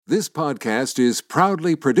This podcast is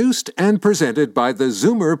proudly produced and presented by the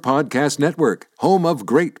Zoomer Podcast Network, home of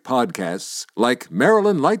great podcasts like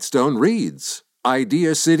Marilyn Lightstone Reads,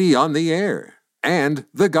 Idea City on the Air, and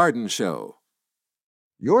The Garden Show.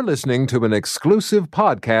 You're listening to an exclusive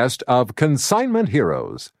podcast of Consignment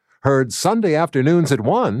Heroes, heard Sunday afternoons at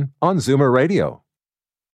 1 on Zoomer Radio.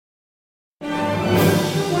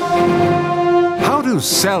 How to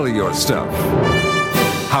sell your stuff.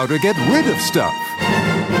 How to get rid of stuff.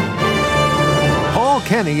 Paul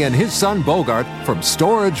Kenny and his son Bogart from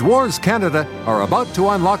Storage Wars Canada are about to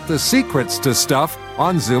unlock the secrets to stuff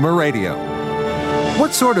on Zoomer Radio.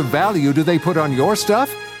 What sort of value do they put on your stuff?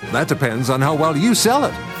 That depends on how well you sell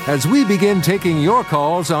it, as we begin taking your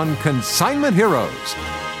calls on Consignment Heroes,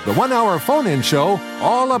 the 1-hour phone-in show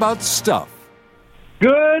all about stuff.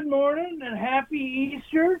 Good morning and happy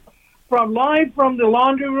Easter. Live from the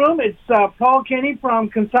laundry room, it's Paul Kenny from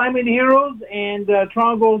Consignment Heroes and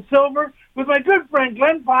Toronto Gold Silver with my good friend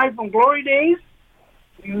Glenn Pye from Glory Days.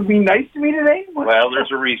 You being nice to me today? Well,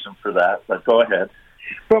 there's a reason for that, but go ahead.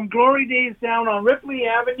 From Glory Days down on Ripley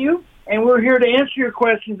Avenue, and we're here to answer your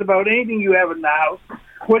questions about anything you have in the house,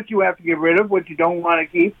 what you have to get rid of, what you don't want to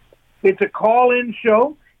keep. It's a call-in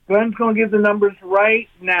show. Glenn's going to give the numbers right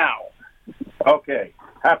now. Okay.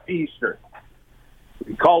 Happy Easter.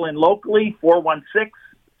 We call in locally,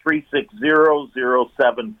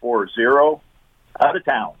 416-360-0740. Out of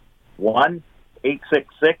town,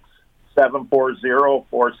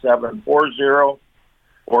 1-866-740-4740.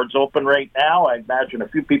 Board's open right now. I imagine a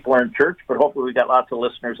few people are in church, but hopefully we got lots of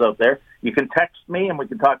listeners out there. You can text me, and we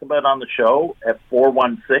can talk about it on the show at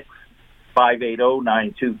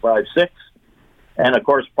 416-580-9256. And, of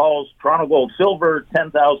course, Paul's Toronto Gold Silver,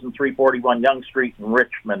 10,341 Yonge Street in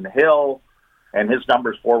Richmond Hill. And his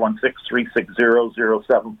number is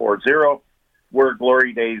 416-360-0740. We're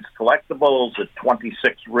Glory Days Collectibles at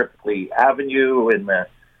 26 Ripley Avenue in the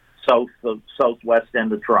southwest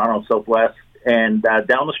end of Toronto, southwest. And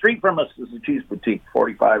down the street from us is the Cheese Boutique,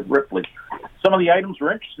 45 Ripley. Some of the items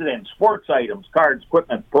we're interested in: sports items, cards,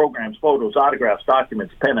 equipment, programs, photos, autographs,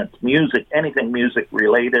 documents, pennants, music, anything music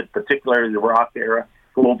related, particularly the rock era,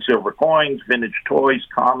 gold, silver coins, vintage toys,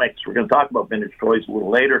 comics. We're going to talk about vintage toys a little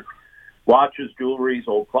later. Watches, jewelries,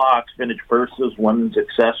 old clocks, vintage purses, women's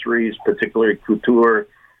accessories, particularly couture,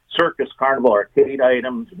 circus, carnival, arcade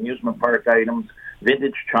items, amusement park items,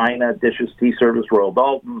 vintage china, dishes, tea service, Royal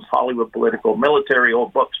Daltons, Hollywood, political, military,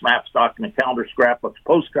 old books, maps, document, calendars, scrapbooks,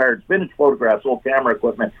 postcards, vintage photographs, old camera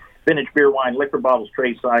equipment, vintage beer, wine, liquor bottles,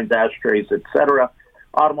 tray signs, ashtrays, etc.,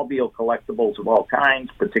 automobile collectibles of all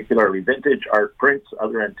kinds, particularly vintage, art, prints,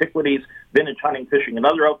 other antiquities, vintage hunting, fishing, and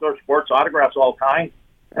other outdoor sports, autographs, all kinds,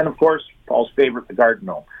 and, of course, Paul's favorite, the garden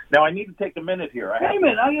gnome. Now, I need to take a minute here. Hey,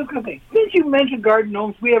 man, I was going to say, since you mentioned garden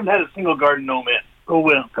gnomes, we haven't had a single garden gnome in. Go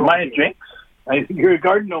well. Am I a jinx? I think you're a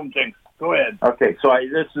garden gnome jinx. Go ahead. Okay, so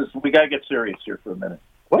we got to get serious here for a minute.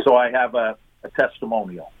 What? So I have a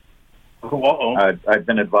testimonial. Uh-oh. I've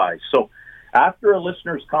been advised. So after a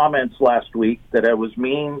listener's comments last week that I was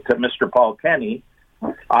mean to Mr. Paul Kenny,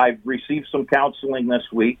 I've received some counseling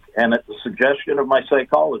this week, and at the suggestion of my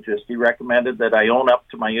psychologist, he recommended that I own up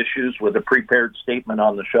to my issues with a prepared statement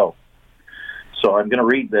on the show. So I'm going to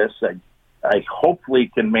read this. I hopefully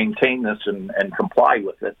can maintain this and comply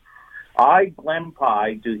with it. I, Glenn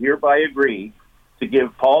Pye, do hereby agree to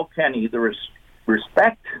give Paul Kenny the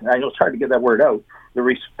respect, I know it's hard to get that word out, the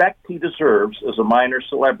respect he deserves as a minor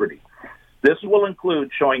celebrity. This will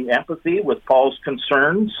include showing empathy with Paul's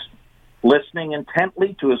concerns, listening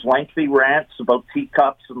intently to his lengthy rants about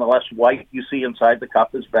teacups and the less white you see inside the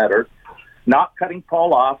cup is better, not cutting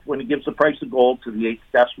Paul off when he gives the price of gold to the 8th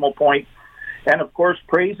decimal point, and, of course,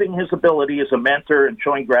 praising his ability as a mentor and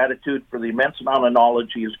showing gratitude for the immense amount of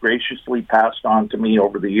knowledge he has graciously passed on to me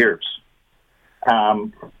over the years.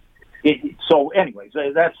 So, anyways,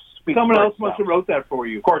 that's... Someone else must have wrote that for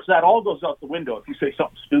you. Of course, that all goes out the window if you say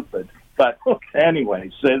something stupid. But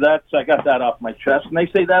anyways, I got that off my chest, and they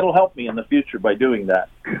say that'll help me in the future by doing that.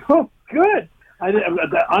 Oh, good.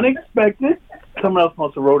 Unexpected. Someone else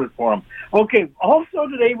must have wrote it for him. Okay, also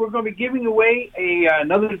today we're going to be giving away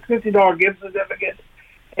another $50 gift certificate,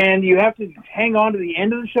 and you have to hang on to the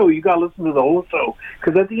end of the show. You got to listen to the whole show,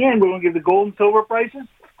 because at the end we're going to give the gold and silver prices,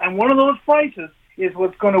 and one of those prices is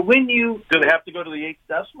what's going to win you. Do they have to go to the 8th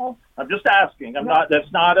decimal? I'm just asking.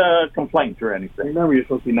 That's not a complaint or anything. Remember, you're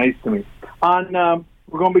supposed to be nice to me.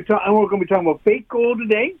 We're going to be talking about fake gold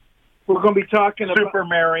today. We're going to be talking about Super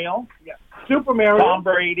Mario. Yeah, Super Mario. Tom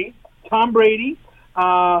Brady.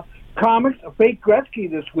 Comics, a fake Gretzky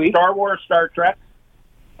this week. Star Wars, Star Trek.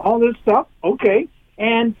 All this stuff. Okay.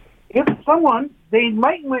 And if someone they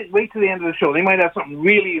might wait till the end of the show. They might have something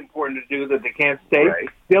really important to do that they can't stay. Right.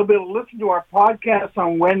 They'll be able to listen to our podcast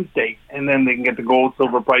on Wednesday, and then they can get the gold,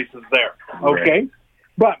 silver prices there. Okay? Right.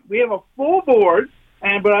 But we have a full board,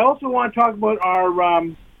 but I also want to talk about our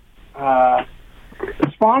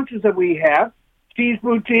sponsors that we have. Cheese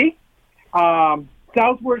Boutique,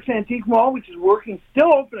 Southworks Antique Mall, which is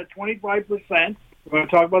still open at 25%. We're going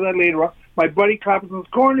to talk about that later on. My buddy Clapperton's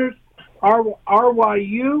Corners,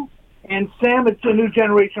 RYU, and Sam, it's a New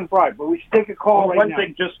Generation Pride. But we should take a call right now. One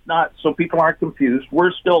thing, just not so people aren't confused,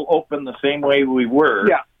 we're still open the same way we were.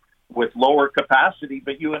 Yeah. With lower capacity,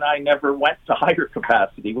 but you and I never went to higher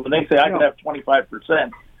capacity. When they say I could have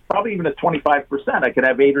 25%, probably even at 25%, I could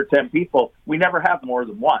have 8 or 10 people. We never have more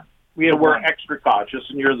than one. We're extra cautious,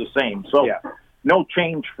 and you're the same. So no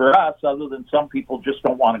change for us other than some people just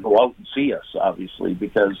don't want to go out and see us, obviously,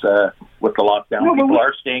 because with the lockdown, people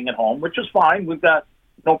are staying at home, which is fine. We've got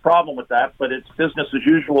no problem with that, but it's business as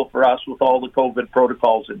usual for us with all the COVID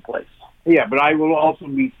protocols in place. Yeah, but I will also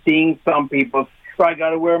be seeing some people. So I got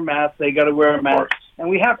to wear a mask. They got to wear a mask, and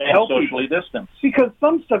we have to help socially distance. Because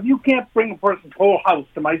some stuff you can't bring a person's whole house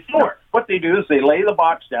to my store. No. What they do is they lay the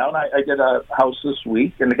box down. I did a house this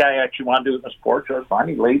week, and the guy actually wanted to do it in his porch. I was fine.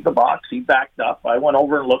 He laid the box. He backed up. I went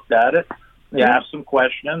over and looked at it. He asked some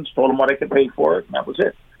questions, told him what I could pay for it, and that was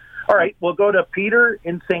it. All right, we'll go to Peter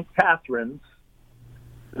in St. Catharines,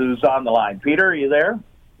 who's on the line. Peter, are you there?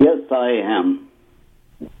 Yes, I am.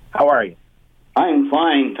 How are you? I'm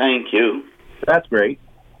fine, thank you. That's great.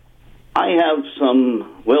 I have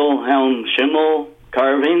some Wilhelm Schimmel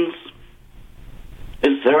carvings.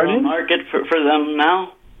 Is there a market for them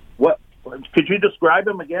now? What? Could you describe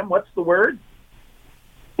them again? What's the word?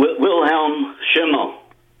 Wilhelm Schimmel.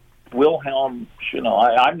 Wilhelm Schimmel.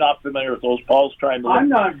 I'm not familiar with those. Paul's trying to look. I'm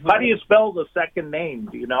not. How do you spell the second name?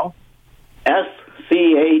 Do you know?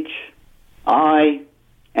 SCHIMMELL.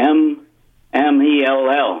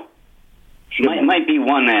 Might be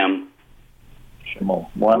one M. Schimmel.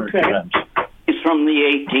 One or two M's. It's from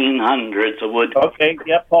the 1800s. Okay,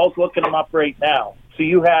 yep, Paul's looking them up right now. So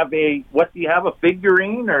you have a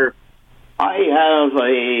figurine or? I have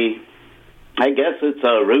I guess it's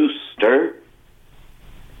a rooster.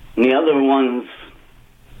 And the other one's...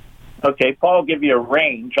 Okay, Paul will give you a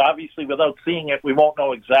range. Obviously, without seeing it, we won't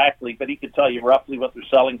know exactly, but he could tell you roughly what they're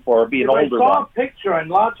selling for. It'd be an older one. I saw a picture, and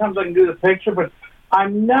a lot of times I can do the picture, but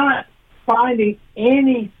I'm not finding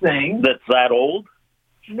anything. That's that old?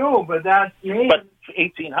 No, but that's... But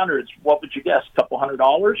 1800s, what would you guess? A couple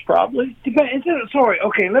 $100 probably? Sorry,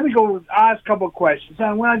 okay, let me go ask a couple of questions.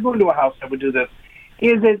 When I go into a house, I would do this.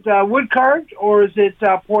 Is it wood carved or is it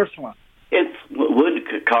porcelain? It's wood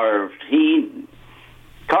carved. He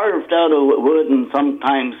carved out of wood, and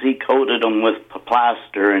sometimes he coated them with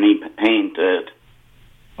plaster and he painted.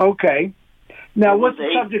 Okay. Now, what's the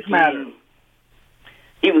subject matter?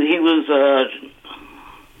 He was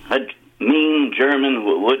a mean German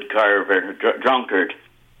wood carver, drunkard.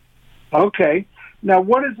 Okay. Now,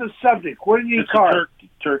 what is the subject? What did he carve?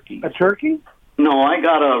 Turkey. A turkey? No, I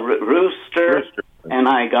got a rooster, and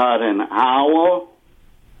I got an owl,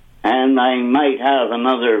 and I might have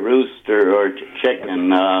another rooster or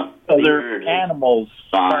chicken. Other animals,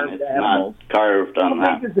 carved animals. Not carved on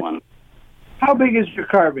that one. How big is your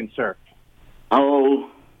carving, sir?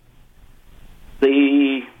 Oh,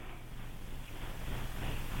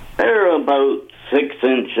 they're about 6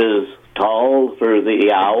 inches tall for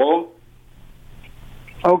the owl.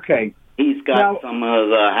 Okay. He's got some of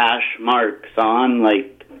the hash marks on,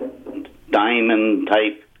 like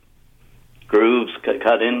diamond-type grooves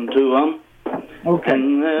cut into them. Okay.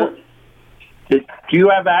 And, do you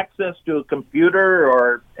have access to a computer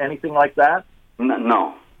or anything like that?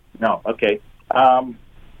 No. No, okay.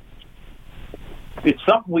 It's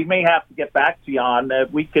something we may have to get back to you on.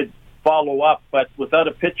 We could follow up, but without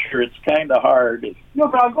a picture, it's kind of hard. No,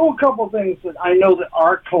 but I'll go a couple things that I know that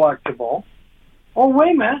are collectible. Oh,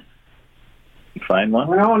 wait a minute. You find one?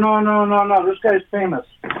 No. This guy's famous.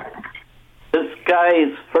 This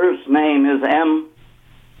guy's first name is M.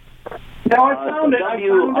 No, I found it.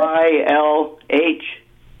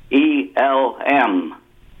 WILHELM.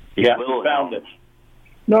 Yeah, you found it.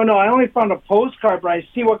 No, I only found a postcard, but I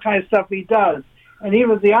see what kind of stuff he does. And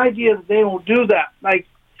even the idea that they will do that, like,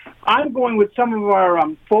 I'm going with some of our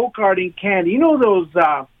folk art in candy. You know those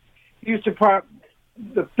used to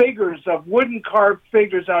the figures of wooden carved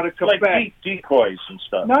figures out of Quebec, like decoys and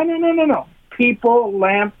stuff. No. People,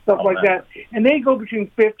 lamps, stuff like that, and they go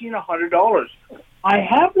between $50 and $100. I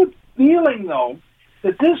have the feeling though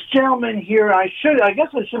that this gentleman here, I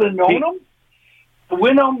guess I should have known him.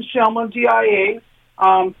 Wilhelm Schimmel, DIA.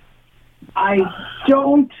 I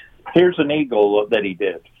don't Here's an eagle that he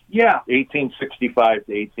did, Yeah. 1865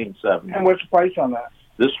 to 1870. And what's the price on that?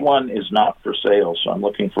 This one is not for sale, so I'm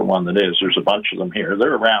looking for one that is. There's a bunch of them here.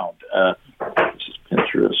 They're around. This is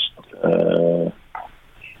Pinterest.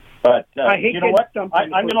 But I hate you know what? getting stumped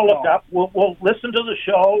I'm on the going to first look up. We'll listen to the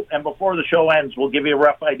show, and before the show ends, we'll give you a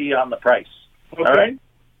rough idea on the price. Okay. All right?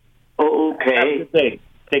 Have a Okay. good day.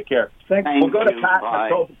 Take care. Thank Thank We'll go to you. Pat Bye.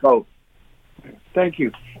 in Etobicoke Cove. Thank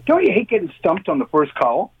you. Don't you hate getting stumped on the first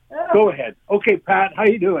call? Go ahead. Okay, Pat, how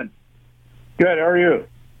you doing? Good. How are you?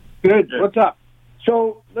 Good. Good. What's up?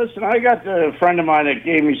 So, listen, I got a friend of mine that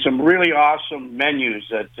gave me some really awesome menus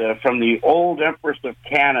that from the old Empress of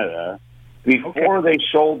Canada before they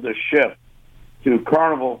sold the ship to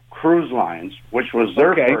Carnival Cruise Lines, which was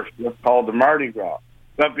their Okay. first ship called the Mardi Gras.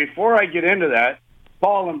 But before I get into that,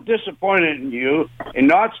 Paul, I'm disappointed in you in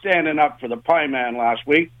not standing up for the Pie Man last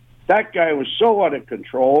week. That guy was so out of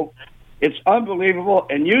control. It's unbelievable.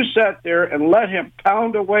 And you sat there and let him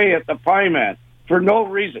pound away at the Pie Man for no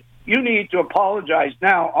reason. You need to apologize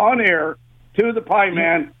now on air to the Pie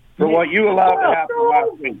Man for what you allowed to happen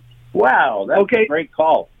last week. Wow, that's Okay. a great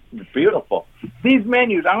call. Beautiful. These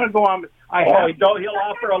menus, I'm going to go on. He'll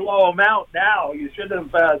offer a low amount now. You should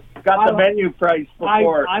have got the menu price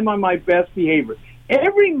before. I'm on my best behavior.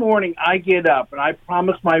 Every morning I get up and I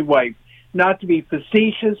promise my wife not to be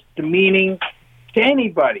facetious, demeaning to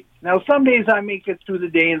anybody. Now, some days I make it through the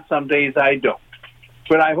day and some days I don't.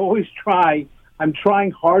 But I always try. I'm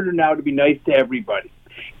trying harder now to be nice to everybody.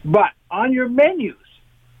 But on your menus,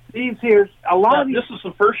 these here, a lot of these... This is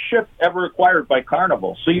the first ship ever acquired by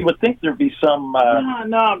Carnival, so you would think there'd be some...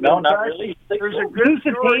 no, not really. There's a good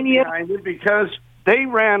story behind it because they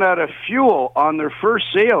ran out of fuel on their first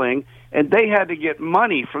sailing, and they had to get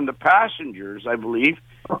money from the passengers, I believe,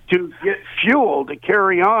 to get fuel to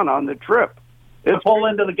carry on the trip. To pull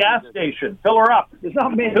into the gas station. Fill her up. It's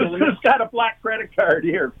not me. Who's got a black credit card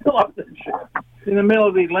here? Fill up the ship. In the middle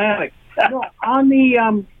of the Atlantic. No, on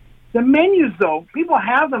the menus, though, people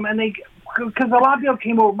have them, and because a lot of people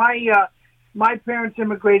came over. My parents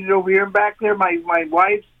immigrated over here, and back there, my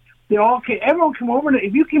wife's, they all came. Everyone came over.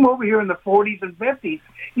 If you came over here in the 40s and 50s,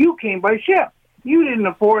 you came by ship. You didn't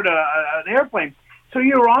afford an airplane, so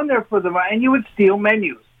you were on there for them, and you would steal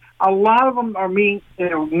menus. A lot of them are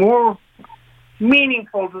more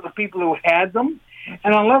meaningful to the people who had them,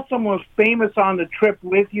 and unless someone was famous on the trip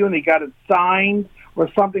with you and they got it signed or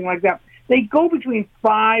something like that, they go between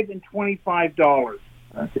 $5 and $25.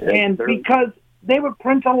 Okay. And because they would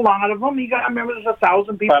print a lot of them, you got to remember there's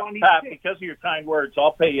 1,000 people on each Pat, ship. because of your kind words,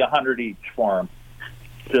 I'll pay you $100 each for them.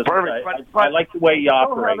 Perfect. I like the way you I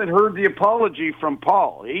operate. haven't heard the apology from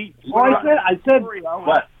Paul. I said,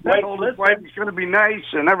 What? Wait, told his wife he's going to be nice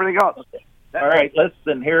and everything else. All right,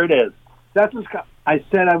 listen, here it is. I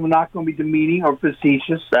said I'm not going to be demeaning or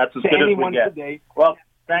facetious That's as to good as we anyone get. today. Well,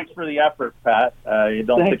 thanks for the effort, Pat. You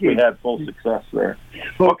don't Thank think you. we had full success there.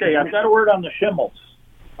 Okay, I've got a word on the Schimmels.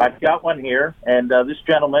 I've got one here, and this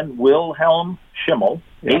gentleman, Wilhelm Schimmel,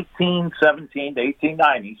 1817 to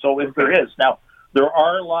 1890. So if there is, now, there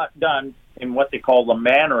are a lot done in what they call the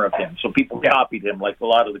manner of him, so people copied him like a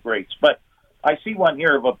lot of the greats. But I see one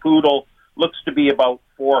here of a poodle, looks to be about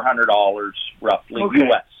 $400 roughly,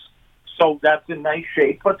 U.S. So that's in nice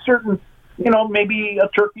shape, but certain, maybe a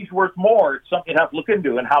turkey's worth more. It's something you have to look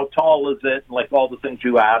into, and how tall is it, and like all the things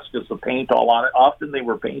you ask, is the paint all on it? Often they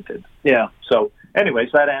were painted. Yeah. So anyways,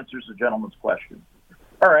 that answers the gentleman's question.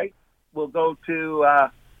 All right, we'll go to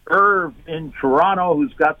Irv in Toronto,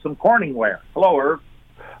 who's got some Corningware. Hello, Irv.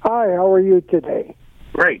 Hi, how are you today?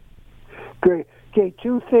 Great. Great. Okay,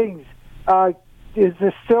 two things. Is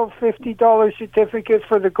there still $50 certificate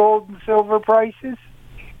for the gold and silver prices?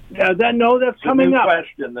 That's coming up.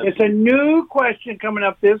 It's a new question coming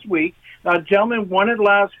up this week. A gentleman won it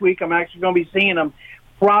last week. I'm actually going to be seeing him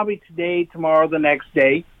probably today, tomorrow, the next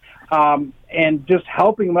day, and just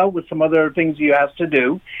helping him out with some other things he has to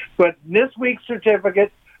do. But this week's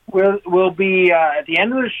certificate will be at the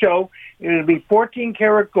end of the show. It'll be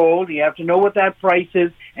 14-karat gold. You have to know what that price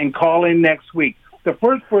is and call in next week. The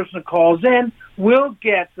first person that calls in will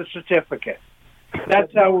get the certificate.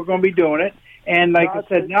 That's how we're going to be doing it. And like I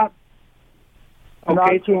said, so I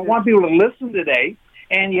want people to listen today,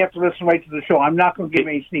 and you have to listen right to the show. I'm not going to give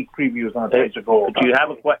any sneak previews on the price of gold. Do you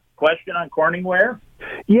have a question on Corningware?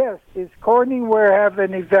 Yes. Is Corningware have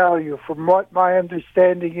any value? From what my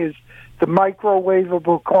understanding is, the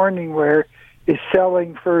microwavable Corningware is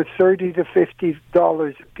selling for $30 to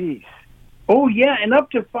 $50 a piece. Oh yeah, and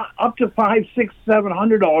up to $500, $600,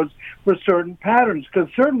 $700 for certain patterns, because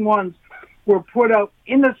certain ones were put out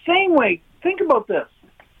in the same way. Think about this,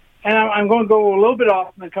 and I'm going to go a little bit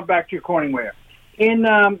off and then come back to your Corningware. in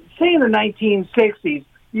say in the 1960s,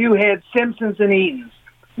 you had Simpsons and Eatons.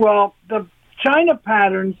 Well, the China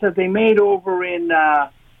patterns that they made over in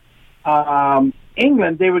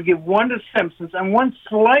England, they would give one to Simpsons and one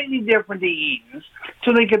slightly different to Eatons,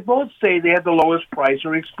 so they could both say they had the lowest price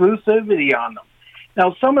or exclusivity on them.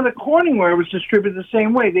 Now, some of the Corningware was distributed the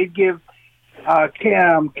same way. They'd give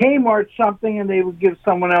Kmart something, and they would give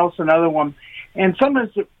someone else another one. And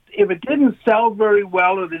sometimes, if it didn't sell very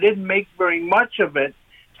well or they didn't make very much of it,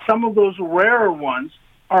 some of those rarer ones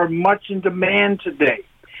are much in demand today.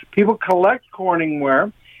 People collect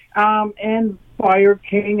Corningware and Fire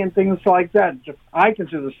King and things like that. I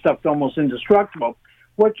consider the stuff almost indestructible.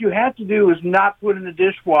 What you had to do is not put in the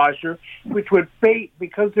dishwasher, which would fade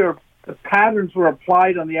because the patterns were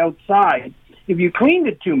applied on the outside. If you cleaned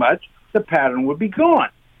it too much, the pattern would be gone.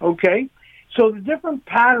 Okay? So the different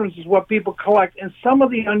patterns is what people collect, and some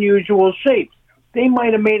of the unusual shapes. They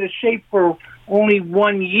might have made a shape for only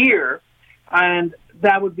 1 year, and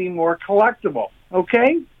that would be more collectible.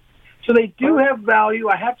 Okay? So they do have value.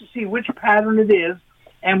 I have to see which pattern it is,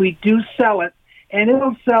 and we do sell it. And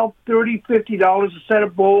it'll sell $30, $50 a set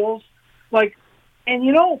of bowls. And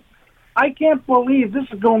you know, I can't believe this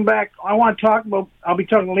is going back. I want to talk about, I'll be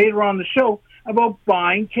talking later on the show about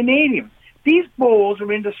buying Canadian. These bowls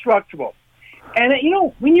are indestructible. And, you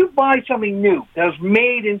know, when you buy something new that was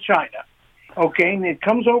made in China, okay, and it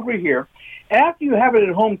comes over here, after you have it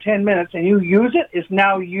at home 10 minutes and you use it, it's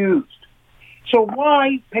now used. So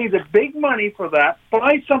why pay the big money for that?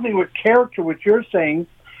 Buy something with character, which you're saying,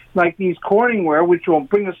 like these Corningware, which will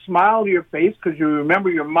bring a smile to your face because you remember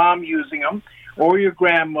your mom using them or your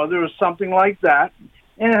grandmother or something like that,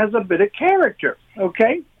 and it has a bit of character,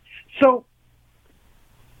 okay? So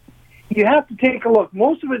you have to take a look.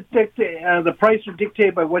 Most of it, the price is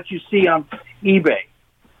dictated by what you see on eBay,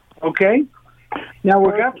 okay? Now,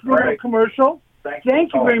 we're going to go to a commercial.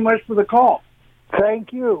 Thank you very much for the call.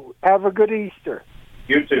 Thank you. Have a good Easter.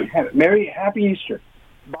 You too. Happy Easter.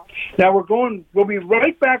 Now we'll be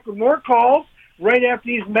right back with more calls right after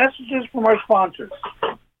these messages from our sponsors.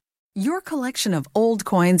 Your collection of old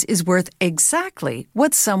coins is worth exactly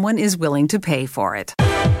what someone is willing to pay for it.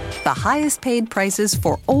 The highest paid prices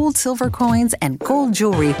for old silver coins and gold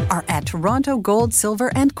jewelry are at Toronto Gold,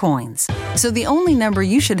 Silver and Coins. So the only number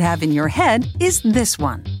you should have in your head is this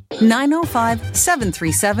one,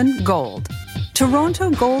 905-737-GOLD.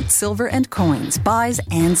 Toronto Gold, Silver and Coins buys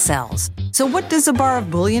and sells. So what does a bar of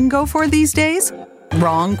bullion go for these days?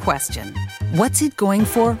 Wrong question. What's it going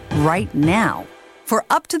for right now? For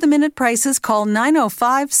up-to-the-minute prices, call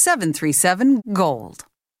 905-737-GOLD.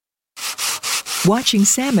 Watching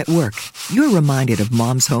Sam at work, you're reminded of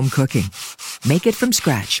Mom's home cooking. Make it from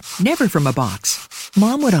scratch, never from a box.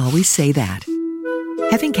 Mom would always say that.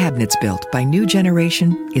 Having cabinets built by New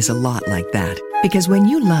Generation is a lot like that. Because when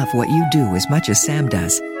you love what you do as much as Sam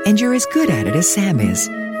does, and you're as good at it as Sam is,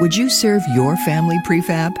 would you serve your family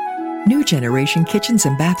prefab? New Generation Kitchens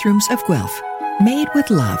and Bathrooms of Guelph. Made with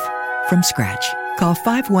love. From scratch. Call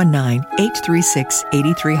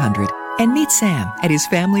 519-836-8300 and meet Sam at his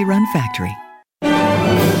family-run factory.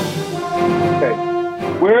 Okay.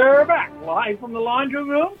 We're back live from the laundry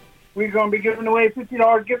room. We're going to be giving away a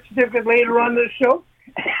 $50 gift certificate later on this show.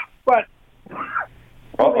 But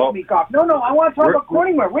don't make me cough. No, I want to talk about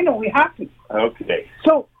Corningware. Wait, no, we have to. Okay.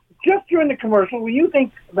 So, just during the commercial, when you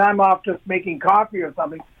think that I'm off just making coffee or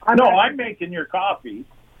something, I'm making your coffee.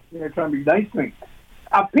 You're trying to be nice to me.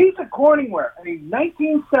 A piece of Corningware, a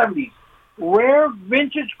 1970s rare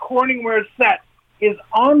vintage Corningware set, is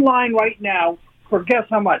online right now for guess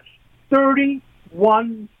how much?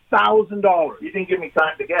 $31,000. You didn't give me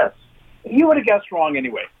time to guess. You would have guessed wrong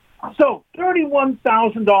anyway. So,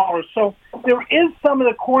 $31,000. So, there is some of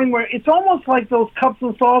the Corningware. It's almost like those cups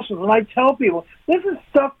and saucers. And I tell people, this is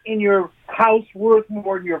stuff in your house worth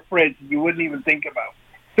more than your fridge that you wouldn't even think about.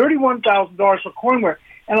 $31,000 for Corningware.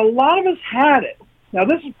 And a lot of us had it. Now,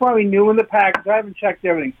 this is probably new in the package. I haven't checked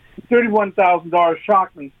everything. $31,000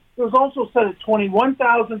 shocked me. It was also set at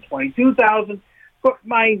 $21,000, $22,000. But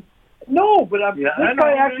this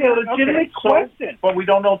guy actually a legitimate question. But we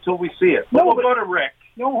don't know until we see it. No, we'll go to Rick.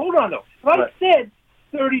 No, hold on, though. If I said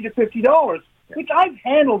 $30 to $50, which I've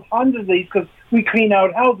handled hundreds of these because we clean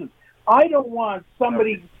out houses, I don't want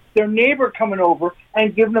somebody, their neighbor, coming over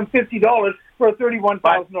and giving them $50 for a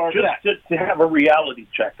 $31,000 set. Just to have a reality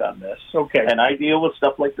check on this. Okay. And I deal with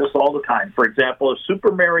stuff like this all the time. For example, a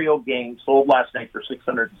Super Mario game sold last night for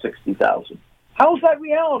 $660,000. How's that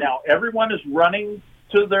reality? Now, everyone is running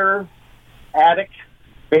to their attic,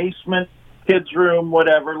 basement, kids' room,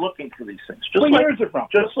 whatever, looking for these things. Where is it from?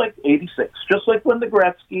 Just like 86. Just like when the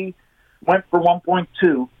Gretzky went for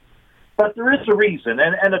 1.2. But there is a reason,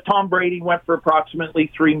 and a Tom Brady went for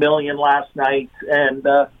approximately $3 million last night, and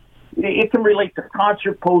it can relate to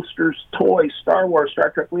concert posters, toys, Star Wars,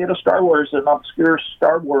 Star Trek. We had a Star Wars, an obscure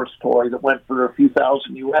Star Wars toy that went for a few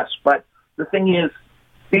thousand US. But the thing is,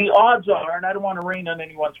 the odds are, and I don't want to rain on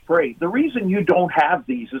anyone's parade, the reason you don't have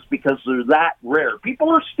these is because they're that rare.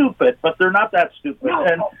 People are stupid, but they're not that stupid.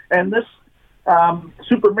 No. And this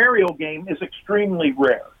Super Mario game is extremely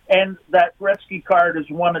rare. And that Gretzky card is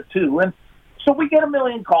one of two. And so we get a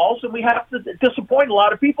million calls, and we have to disappoint a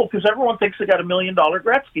lot of people because everyone thinks they got $1 million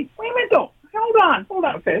Gretzky. Wait a minute, though. Hold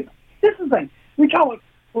on. Okay. This is the thing.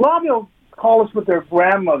 A lot of people call us with their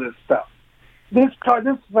grandmother's stuff. This Super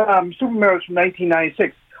Mario is from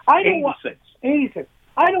 1996. 86.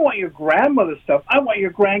 I don't want your grandmother's stuff. I want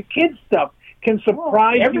your grandkids' stuff. Can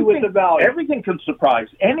surprise you with the value. Everything can surprise.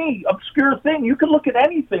 Any obscure thing. You can look at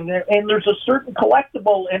anything, and there's a certain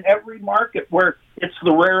collectible in every market where it's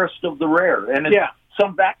the rarest of the rare. And it's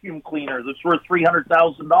some vacuum cleaner that's worth $300,000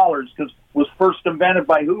 because it was first invented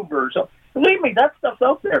by Hoover. So believe me, that stuff's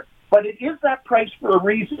out there. But it is that price for a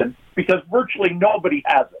reason because virtually nobody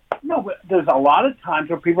has it. No, but there's a lot of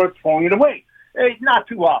times where people are throwing it away. Not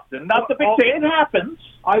too often. Not the big thing. It happens.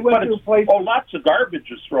 I went to a place. Lots of garbage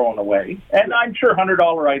is thrown away. And I'm sure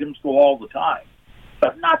 $100 items go all the time.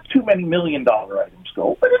 But not too many $1 million items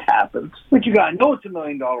go. But it happens. But you got to know it's $1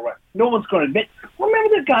 million item. No one's going to admit.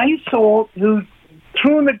 Remember the guy who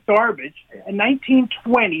threw in the garbage a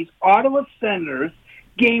 1920s Ottawa Senators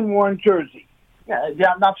game-worn jersey?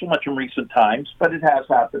 Yeah, not so much in recent times, but it has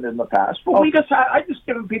happened in the past. But I just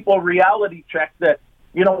given people a reality check that,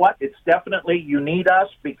 you know what, it's definitely you need us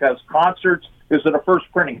because concerts is at a first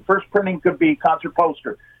printing. First printing could be concert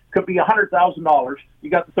poster. Could be $100,000. You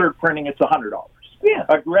got the third printing, it's $100. Yeah.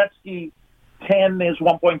 A Gretzky 10 is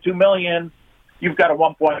 $1.2 million. You've got a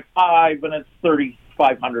 1.5 and it's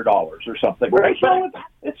 $3,500 or something. Right? So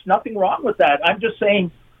it's nothing wrong with that. I'm just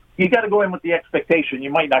saying you got to go in with the expectation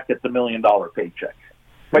you might not get the $1 million paycheck.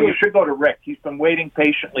 But you should go to Rick. He's been waiting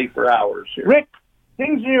patiently for hours here. Rick,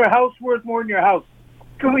 things in your house worth more than your house.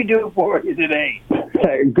 What can we do for you today?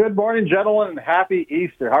 Hey, good morning, gentlemen, and happy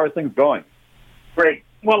Easter. How are things going? Great.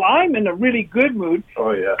 Well, I'm in a really good mood.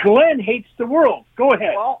 Oh, yeah. Glenn hates the world. Go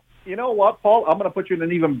ahead. Well, you know what, Paul? I'm going to put you in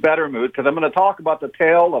an even better mood because I'm going to talk about the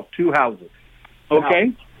tale of two houses.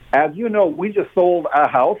 Okay. Now, as you know, we just sold a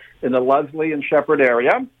house in the Leslie and Shepherd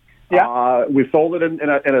area. Yeah. We sold it in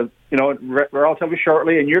a relatively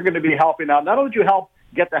shortly, and you're going to be helping out. Not only do you help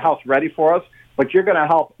get the house ready for us, but you're going to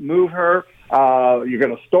help move her. You're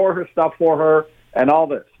going to store her stuff for her and all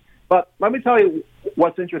this. But let me tell you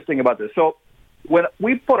what's interesting about this. So when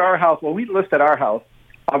we listed our house,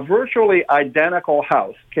 a virtually identical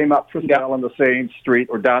house came up for sale on the same street,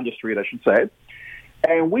 or down the street, I should say.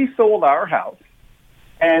 And we sold our house,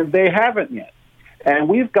 and they haven't yet. And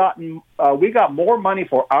we got more money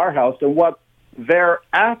for our house than what their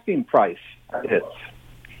asking price is.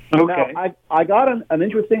 Okay. Now, I got an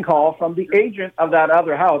interesting call from the agent of that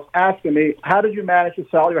other house asking me, how did you manage to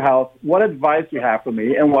sell your house? What advice do you have for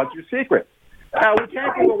me? And what's your secret? Now, we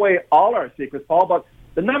can't give away all our secrets, Paul, but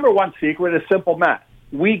the number one secret is simple math.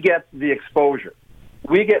 We get the exposure.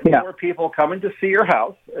 We get more people coming to see your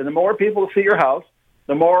house, and the more people see your house,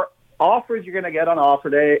 the more offers you're going to get on offer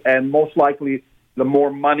day, and most likely the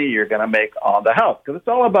more money you're going to make on the house. Because it's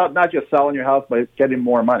all about not just selling your house, but getting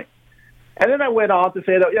more money. And then I went on to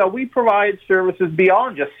say that, we provide services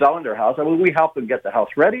beyond just selling their house. I mean, we help them get the house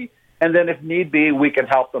ready, and then if need be, we can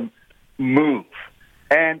help them move.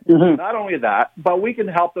 And not only that, but we can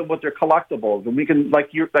help them with their collectibles. And we can,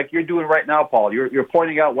 like you're doing right now, Paul, you're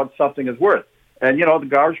pointing out what something is worth. And, the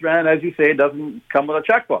garbage man, as you say, doesn't come with a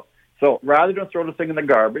checkbook. So rather than throw the thing in the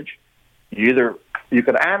garbage, you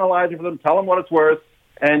could analyze it for them, tell them what it's worth,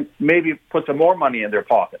 and maybe put some more money in their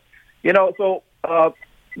pocket.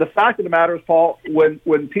 The fact of the matter is, Paul,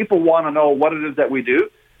 when people want to know what it is that we do,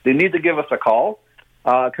 they need to give us a call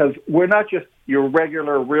because we're not just your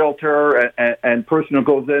regular realtor and person who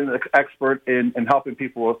goes in, expert in helping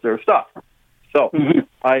people with their stuff. So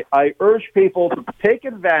I urge people to take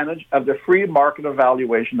advantage of the free market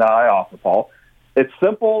evaluation that I offer, Paul. It's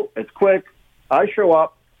simple. It's quick. I show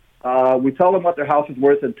up. We tell them what their house is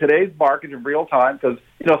worth in today's market in real time because,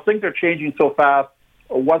 things are changing so fast.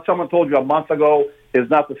 What someone told you a month ago is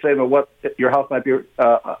not the same as what your house might be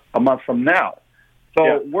a month from now.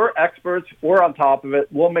 So we're experts. We're on top of it.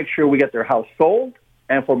 We'll make sure we get their house sold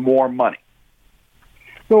and for more money.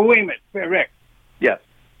 So wait a minute, Rick. Yes.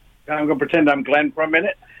 I'm going to pretend I'm Glenn for a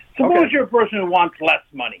minute. Suppose you're a person who wants less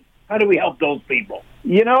money. How do we help those people?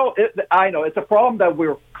 I know it's a problem that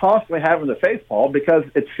we're constantly having to face, Paul, because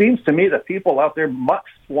it seems to me that people out there must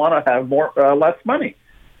want to have less money.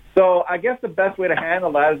 So I guess the best way to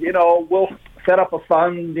handle that is, we'll set up a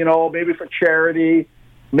fund, maybe for charity,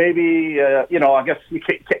 maybe, I guess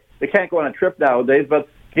they can't go on a trip nowadays, but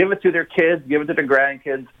give it to their kids, give it to their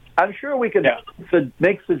grandkids. I'm sure we could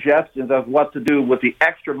make suggestions of what to do with the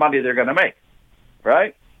extra money they're going to make,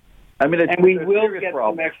 right? I mean, and we will get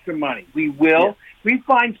some extra money. We will. Yeah. We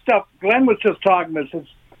find stuff. Glenn was just talking about this.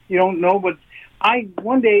 You don't know, but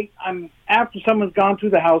one day, after someone's gone through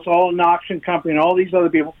the house, all an auction company and all these other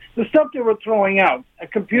people, the stuff they were throwing out, a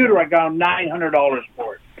computer, I got them $900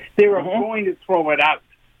 for it. They were going to throw it out.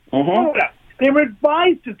 Throw it out. They were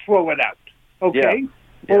advised to throw it out, okay,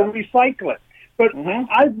 or recycle it. But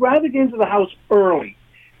I'd rather get into the house early,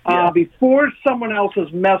 before someone else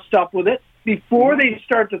has messed up with it, before they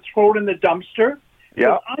start to throw it in the dumpster.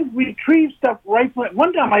 Yeah, I retrieve stuff right from it.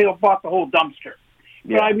 One time I bought the whole dumpster.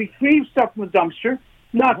 But I retrieved stuff from the dumpster.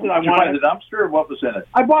 Not that I wanted. Did you buy the dumpster, or what was in it?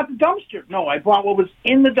 I bought the dumpster. No, I bought what was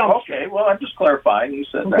in the dumpster. Okay, well, I'm just clarifying. You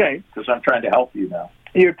said that because I'm trying to help you now.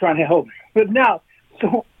 You're trying to help me. But now,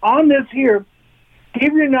 so on this here,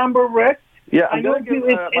 give your number, Rick. Yeah, I'm going to give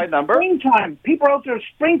my number. Springtime. People out there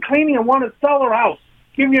spring cleaning and want to sell their house.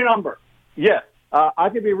 Give me your number. Yes. I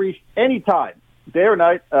can be reached anytime, day or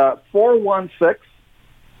night,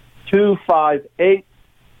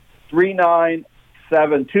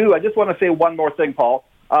 416-258-3972. I just want to say one more thing, Paul.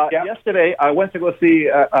 Yesterday, I went to go see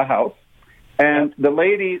a house, and the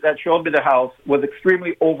lady that showed me the house was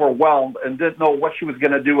extremely overwhelmed and didn't know what she was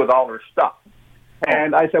going to do with all her stuff.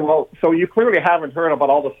 And I said, well, so you clearly haven't heard about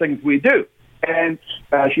all the things we do. And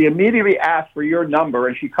she immediately asked for your number,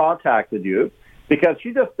 and she contacted you because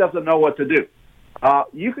she just doesn't know what to do.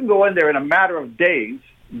 You can go in there in a matter of days,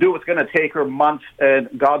 do what's going to take her months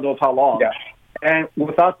and God knows how long, and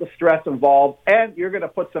without the stress involved, and you're going to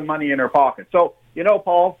put some money in her pocket. So,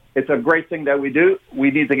 Paul, it's a great thing that we do.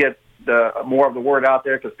 We need to get more of the word out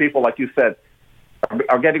there because people, like you said,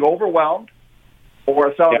 are getting overwhelmed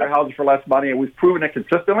or selling their houses for less money, and we've proven it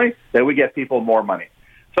consistently that we get people more money.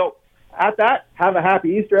 So at that, have a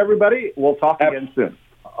happy Easter, everybody. We'll talk again soon.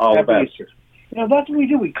 All the best. Easter. That's what we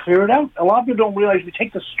do. We clear it out. A lot of people don't realize we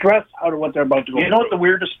take the stress out of what they're about to go through. You know what the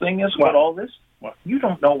weirdest thing is about all this? What? You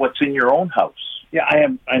don't know what's in your own house. Yeah,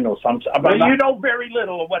 I know some. But you know very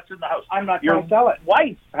little of what's in the house. I'm not going to sell it. Your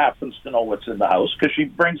wife happens to know what's in the house because she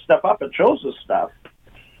brings stuff up and shows us stuff.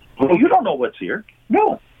 Well, you don't know what's here.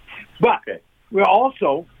 No. But we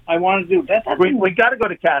also, I want to do that. We got to go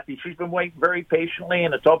to Kathy. She's been waiting very patiently,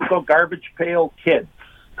 and it's Etobicoke Garbage Pail Kids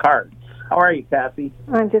cards. How are you, Kathy?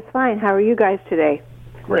 I'm just fine. How are you guys today?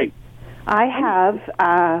 Great. I have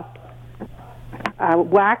a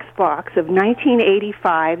wax box of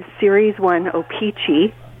 1985 Series 1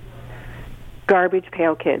 O-Pee-Chee Garbage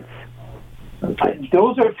Pail Kids. Okay.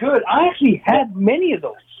 Those are good. I actually had many of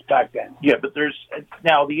those back then. Yeah, but there's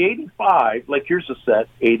now the 85, like here's a set,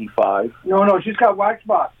 85. No, she's got wax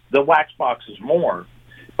box. The wax box is more,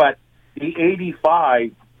 but the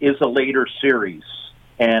 85 is a later series.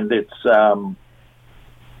 And it's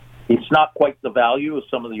not quite the value of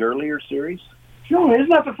some of the earlier series. No, isn't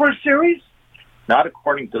that the first series? Not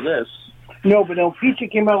according to this. No, but O-Pee-Chee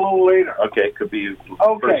came out a little later. Okay, it could be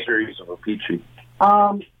the first series of O-Pee-Chee.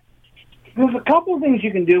 There's a couple of things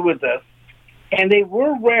you can do with this, and they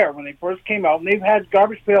were rare when they first came out, and they've had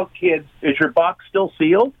Garbage Pail Kids. Is your box still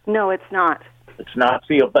sealed? No, it's not. It's not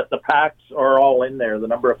sealed, but the packs are all in there, the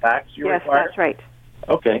number of packs you require? Yes, that's right.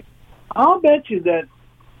 Okay. I'll bet you that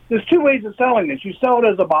there's two ways of selling this. You sell it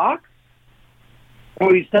as a box,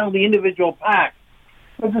 or you sell the individual pack.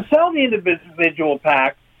 But to sell the individual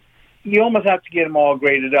pack, you almost have to get them all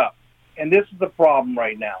graded up. And this is the problem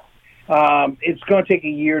right now. It's going to take a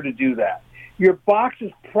year to do that. Your box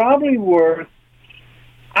is probably worth,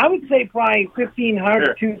 I would say, probably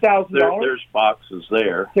 $1,500 to $2,000. There's boxes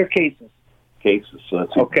there. They're cases. Cases, so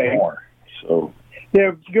that's even more. So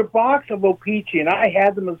your box of O-Pee-Chee, and I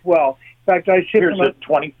had them as well. In fact, I shipped them. Here's a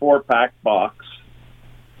 24-pack box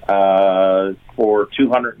for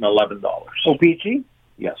 $211. O-Pee-Chee?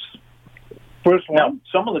 Yes. First one? Now,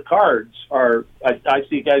 some of the cards are, I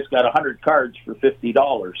see guys got 100 cards for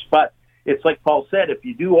 $50. But it's like Paul said, if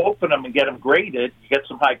you do open them and get them graded, you get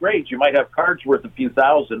some high grades, you might have cards worth a few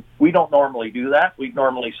thousand. We don't normally do that. We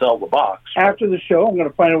normally sell the box. After the show, I'm going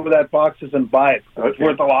to find out where that box is and buy it. It's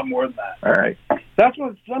worth a lot more than that. All right. That's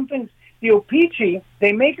what something, the O-Pee-Chee,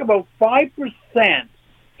 they make about 5%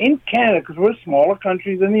 in Canada, because we're a smaller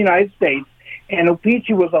country than the United States, and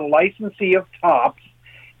O-Pee-Chee was a licensee of tops,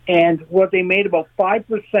 and what they made about 5%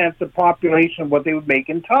 the population of what they would make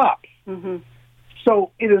in tops. Mm-hmm.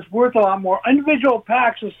 So it is worth a lot more. Individual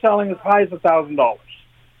packs are selling as high as $1,000.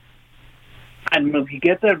 And we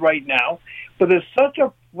get that right now. But there's such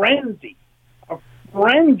a frenzy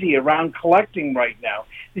around collecting right now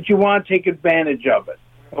that you want to take advantage of it.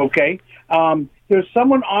 Okay? There's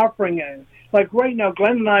someone offering, like right now,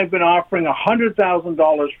 Glenn and I have been offering $100,000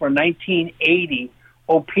 for a 1980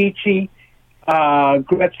 O-Pee-Chee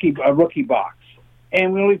Gretzky rookie box.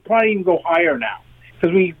 And we'll probably even go higher now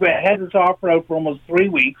because we've had this offer out for almost 4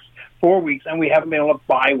 weeks, and we haven't been able to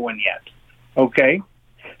buy one yet. Okay?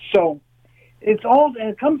 So it's all, and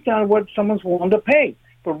it comes down to what someone's willing to pay.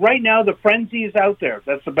 But right now, the frenzy is out there.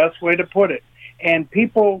 That's the best way to put it. And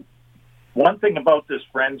people... One thing about this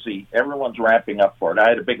frenzy, everyone's ramping up for it. I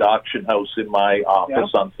had a big auction house in my office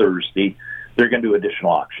on Thursday. They're going to do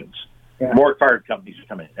additional auctions. Yeah. More card companies are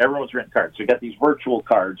coming in. Everyone's renting cards. You got these virtual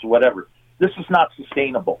cards, whatever. This is not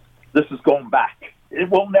sustainable. This is going back. It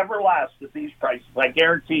will never last at these prices. I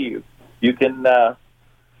guarantee you. You can...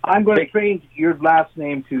 I'm going to change your last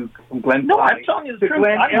name to Glenn. No, I'm telling you the truth.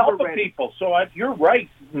 I'm helping people. So you're right.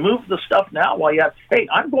 Move the stuff now while you have... Hey,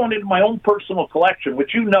 I'm going into my own personal collection,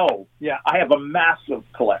 which you know. Yeah. I have a massive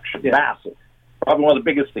collection. Yeah. Massive. Probably one of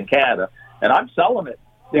the biggest in Canada. And I'm selling it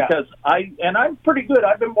because I'm pretty good.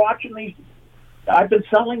 I've been watching these... I've been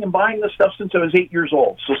selling and buying this stuff since I was 8 years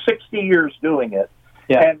old. So 60 years doing it.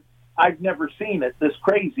 Yeah. And I've never seen it this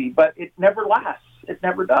crazy, but it never lasts. It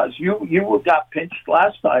never does. You got pinched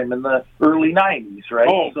last time in the early 90s, right?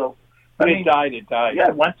 Oh, so it died. Yeah,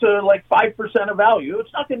 it went to like 5% of value.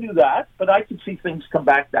 It's not going to do that, but I could see things come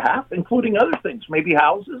back to half, including other things, maybe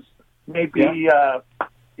houses, maybe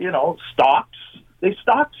stocks. The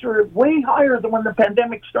stocks are way higher than when the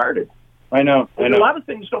pandemic started. I know. A lot of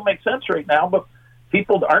things don't make sense right now, but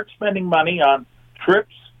people aren't spending money on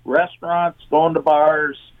trips, restaurants, going to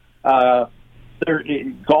bars,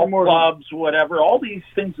 golf clubs, whatever, all these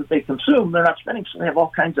things that they consume, they're not spending, so they have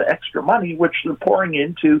all kinds of extra money, which they're pouring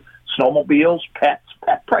into snowmobiles, pets.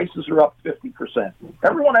 Pet prices are up 50%.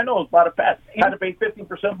 Everyone I know has bought a pet, had to pay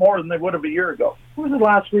 50% more than they would have a year ago. Who was it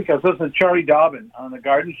last week? I was listening to Charlie Dobbin on the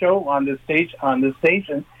Garden Show on this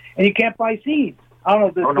station, and you can't buy seeds. I don't know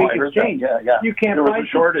if this week it's changed. Yeah. You can't there buy was a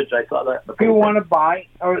shortage. I saw that. People want to buy,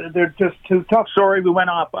 or they're just too tough. Sorry, we went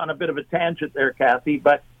off on a bit of a tangent there, Kathy,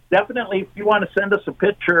 but definitely, if you want to send us a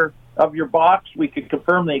picture of your box, we could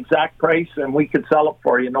confirm the exact price, and we could sell it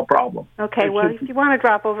for you, no problem. Okay, well, if you want to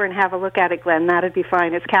drop over and have a look at it, Glenn, that'd be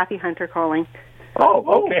fine. It's Kathy Hunter calling.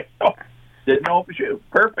 Oh, okay. Oh, didn't know it was you.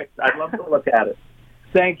 Perfect. I'd love to look at it.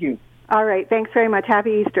 Thank you. All right, thanks very much.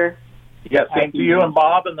 Happy Easter. Yeah, same to you and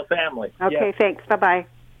Bob and the family. Okay, thanks. Bye-bye.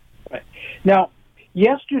 Right. Now,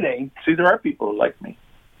 yesterday... See, there are people who like me.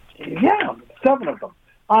 Yeah, 7 of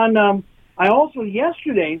them. I also,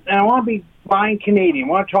 yesterday, and I want to be buying Canadian.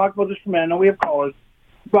 I want to talk about this for a minute. I know we have callers,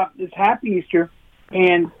 but it's Happy Easter,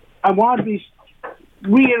 and I want to be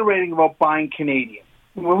reiterating about buying Canadian.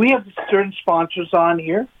 When we have certain sponsors on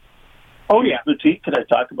here. Oh, yeah. Boutique, could I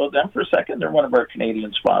talk about them for a second? They're one of our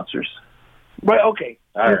Canadian sponsors. Right, okay.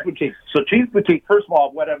 All right. Boutique. So Cheese Boutique, first of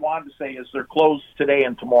all, what I wanted to say is they're closed today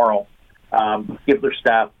and tomorrow. Give their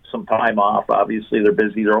staff some time off. Obviously, they're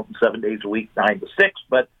busy. They're open 7 days a week, 9 to 6,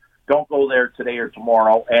 but don't go there today or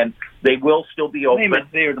tomorrow, and they will still be open.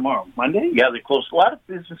 Today or tomorrow? Monday? Yeah, they close. A lot of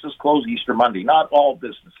businesses close Easter Monday. Not all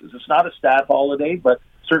businesses. It's not a stat holiday, but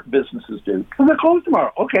certain businesses do. So they're closed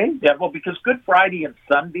tomorrow. Okay. Yeah, well, because Good Friday and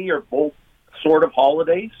Sunday are both sort of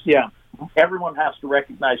holidays. Yeah. Everyone has to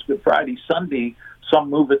recognize Good Friday. Sunday, some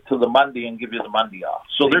move it to the Monday and give you the Monday off.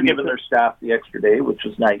 So they're giving their staff the extra day, which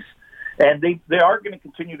is nice. And they are going to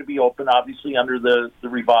continue to be open, obviously, under the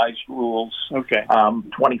revised rules. Okay.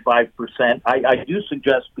 25%. I do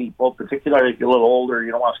suggest people, particularly if you're a little older,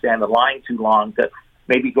 you don't want to stand in line too long, to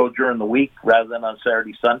maybe go during the week rather than on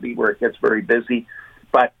Saturday, Sunday, where it gets very busy.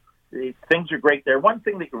 But things are great there. One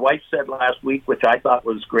thing that your wife said last week, which I thought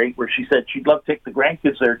was great, where she said she'd love to take the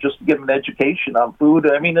grandkids there just to give them an education on food.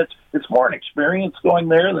 I mean, it's more an experience going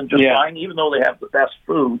there than just buying, even though they have the best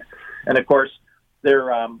food. And, of course, they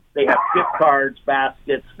have gift cards,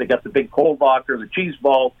 baskets. They got the big cold locker, the cheese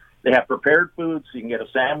ball. They have prepared food, so you can get a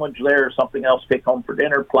sandwich there or something else, take home for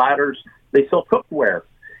dinner, platters. They sell cookware.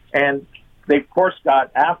 And they've, of course,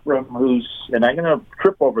 got Afram, who's, and I'm going to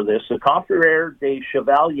trip over this, the Confrère des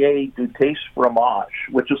Chevaliers du Taste Fromage,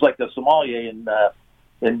 which is like a sommelier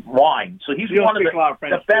in wine. So he's one of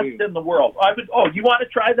the best in the world. You want to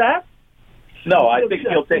try that? No, I think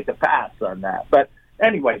he'll take a pass on that. But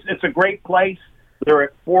anyways, it's a great place. They're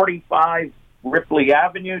at 45 Ripley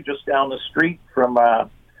Avenue, just down the street from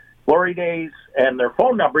Glory Days. And their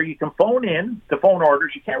phone number, you can phone in to phone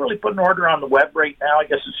orders. You can't really put an order on the web right now. I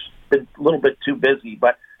guess it's been a little bit too busy.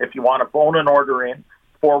 But if you want to phone an order in,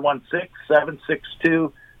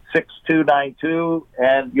 416-762-6292,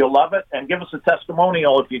 and you'll love it. And give us a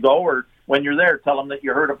testimonial if you go, or when you're there, tell them that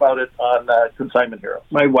you heard about it on Consignment Heroes.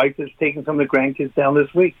 My wife is taking some of the grandkids down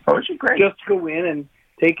this week. Oh, is she great? Just to go in and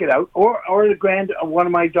take it out, or one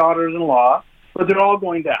of my daughters-in-law, but they're all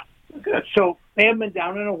going down. Good. So they haven't been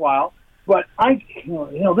down in a while, but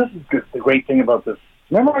this is good. The great thing about this.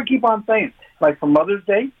 Remember, I keep on saying, like for Mother's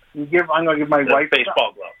Day, I'm going to give my wife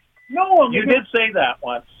baseball glove. No, you did say that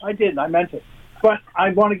once. I did. I meant it. But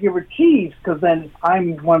I want to give her cheese because then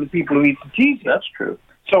I'm one of the people who eats the cheese. That's true.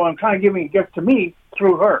 So I'm kind of giving a gift to me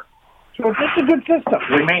through her. So it's a good system.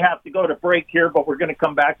 We may have to go to break here, but we're going to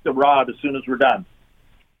come back to Rod as soon as we're done.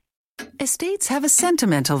 Estates have a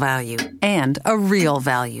sentimental value and a real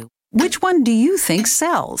value. Which one do you think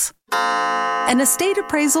sells? An estate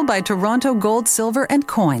appraisal by Toronto Gold, Silver and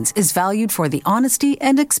Coins is valued for the honesty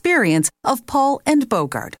and experience of Paul and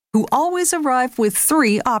Bogart, who always arrive with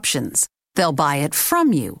 3 options. They'll buy it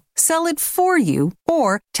from you, sell it for you,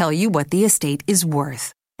 or tell you what the estate is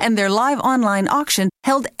worth. And their live online auction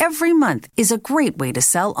held every month is a great way to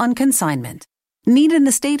sell on consignment. Need an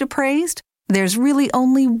estate appraised? There's really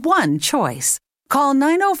only one choice. Call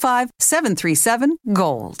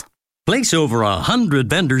 905-737-GOLD. Place over 100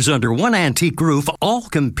 vendors under one antique roof, all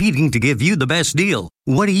competing to give you the best deal.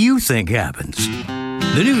 What do you think happens?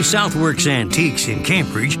 The new Southworks Antiques in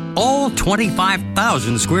Cambridge, all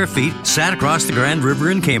 25,000 square feet, sat across the Grand River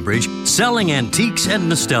in Cambridge, selling antiques and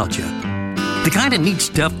nostalgia. The kind of neat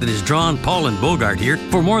stuff that has drawn Paul and Bogart here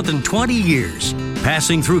for more than 20 years.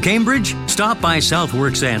 Passing through Cambridge? Stop by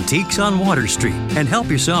Southworks Antiques on Water Street and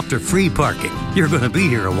help yourself to free parking. You're going to be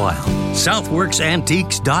here a while.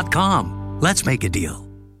 SouthworksAntiques.com. Let's make a deal.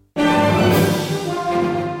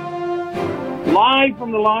 Live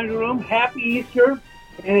from the laundry room, happy Easter.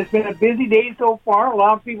 And it's been a busy day so far. A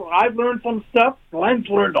lot of people, I've learned some stuff. Glenn's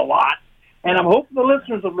learned a lot. And I'm hoping the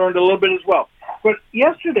listeners have learned a little bit as well. But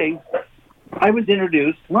yesterday, I was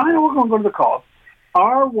introduced, well, I know we're going to go to the call,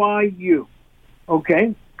 RYU.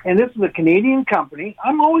 Okay, and this is a Canadian company.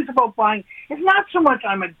 I'm always about buying. It's not so much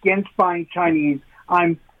I'm against buying Chinese.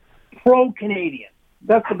 I'm pro-Canadian.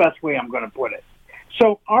 That's the best way I'm going to put it.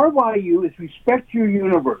 So RYU is Respect Your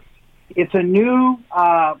Universe. It's a new,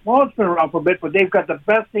 it's been around for a bit, but they've got the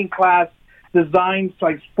best-in-class designs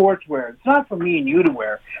like sportswear. It's not for me and you to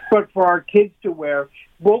wear, but for our kids to wear.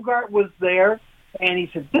 Bogart was there, and he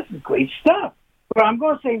said, this is great stuff. But I'm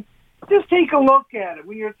going to say, just take a look at it.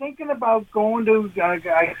 When you're thinking about going to,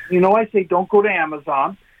 I say don't go to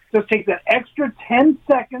Amazon. Just take that extra 10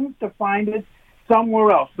 seconds to find it somewhere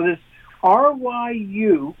else. But it's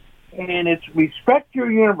RYU, and it's Respect Your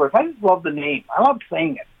Universe. I just love the name. I love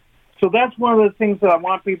saying it. So that's one of the things that I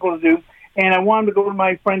want people to do. And I want them to go to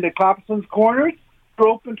my friend at Copperson's Corners. They're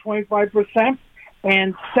open 25%,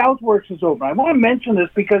 and Southworks is open. I want to mention this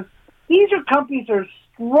because these are companies that are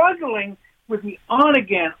struggling with the on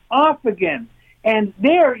again, off again, and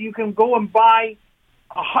there you can go and buy.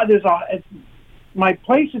 My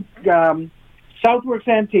place at Southworks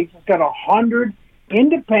Antiques has got 100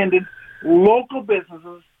 independent local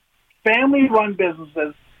businesses, family-run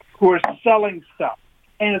businesses who are selling stuff,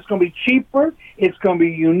 and it's going to be cheaper. It's going to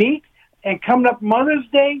be unique, and coming up Mother's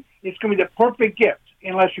Day, it's going to be the perfect gift,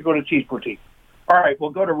 unless you go to Cheese Boutique. All right, we'll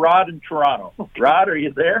go to Rod in Toronto. Rod, are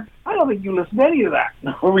you there? I don't think you listen to any of that.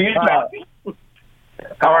 Who were you talking?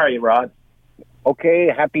 How are you, Rod? Okay,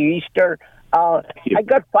 happy Easter. I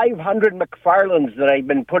got 500 McFarlanes that I've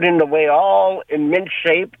been putting away, all in mint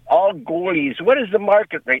shape, all goalies. What is the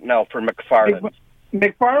market right now for McFarlanes?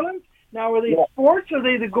 McFarlanes? Now, are they sports, or are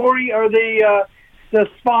they the gory, or are they the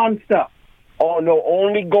Spawn stuff? Oh, no,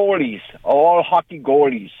 only goalies, all hockey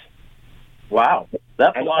goalies. Wow,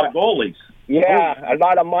 that's a lot of goalies. Yeah, a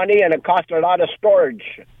lot of money, and it costs a lot of storage.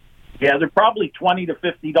 Yeah, they're probably $20 to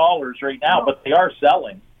 $50 right now, but they are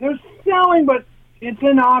selling. They're selling, but it's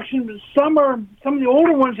in auction. Some of the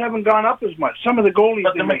older ones haven't gone up as much. Some of the goalies,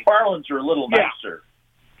 but the McFarlanes are a little nicer.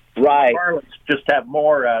 Right. McFarlanes just have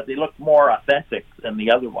more. They look more authentic than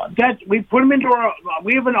the other ones. We put them into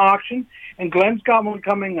we have an auction, and Glenn's got one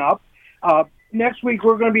coming up. Next week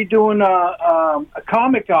we're going to be doing a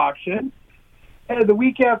comic auction. The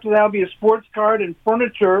week after that will be a sports card and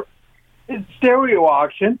furniture stereo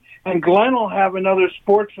auction, and Glenn will have another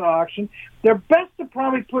sports auction. They're best to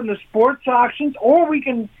probably put in the sports auctions, or we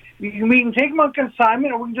can take them on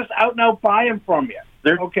consignment, or we can just out and out buy them from you.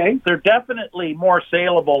 They're definitely more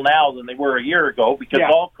saleable now than they were a year ago because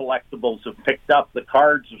all collectibles have picked up. The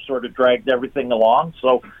cards have sort of dragged everything along.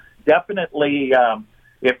 So definitely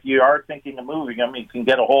if you are thinking of moving them, you can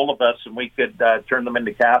get a hold of us and we could turn them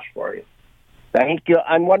into cash for you. Thank you.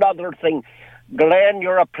 And one other thing, Glenn,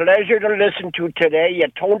 you're a pleasure to listen to today. You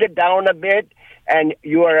toned it down a bit, and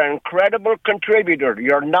you are an incredible contributor.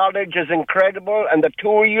 Your knowledge is incredible, and the two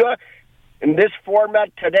of you in this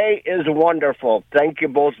format today is wonderful. Thank you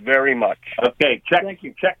both very much. Okay, thank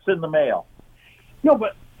you. Checks in the mail. No,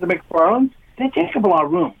 but the McFarlands, they take up a lot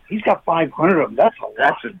of room. He's got 500 of them. That's a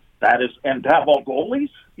lot. That is, and to have all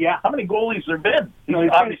goalies? Yeah. How many goalies there been? You know,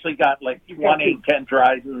 He's obviously got like 1-8-10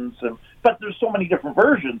 Dryden's, but there's so many different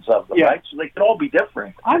versions of them, right? So they could all be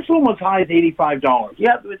different. I've sold them as high as $85.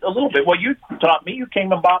 Yeah, a little bit. Well, you taught me. You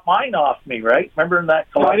came and bought mine off me, right? Remember in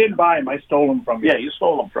that collection? No, I didn't buy them. I stole them from you. Yeah, you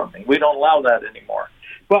stole them from me. We don't allow that anymore.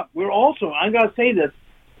 But we're also, I got to say this,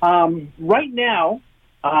 right now,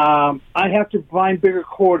 I have to find bigger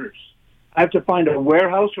quarters. I have to find a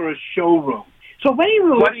warehouse or a showroom. So if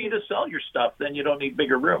anyone Why do you just sell your stuff? Then you don't need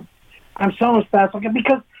bigger room. I'm selling as fast as I can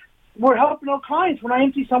because we're helping our clients. When I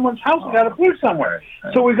empty someone's house, I got to put it somewhere.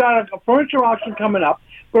 So we've got a furniture auction coming up.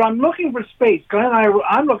 But I'm looking for space. Glenn and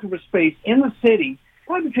I'm looking for space in the city,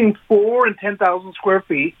 probably between 4,000 and 10,000 square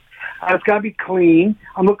feet. It's got to be clean.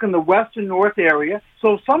 I'm looking in the west and north area.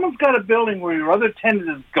 So if someone's got a building where your other tenant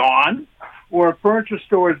is gone, or a furniture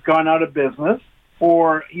store has gone out of business,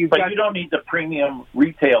 or you don't need the premium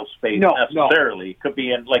retail space necessarily. No. It could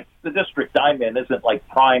be in, like, the district I'm in isn't like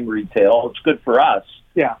prime retail. It's good for us.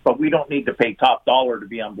 Yeah. But we don't need to pay top dollar to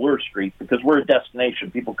be on Bloor Street because we're a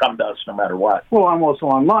destination. People come to us no matter what. Well, I'm also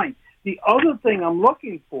online. The other thing I'm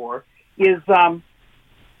looking for is I'm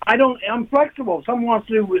flexible. If someone wants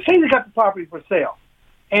to say they got the property for sale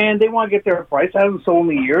and they want to get their price. I haven't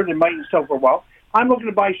sold in a year. They might sell for a while. I'm looking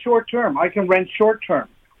to buy short term. I can rent short term.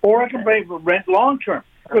 Or I can rent long term.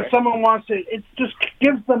 If someone wants to, it just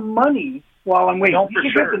gives them money while I'm waiting. No, you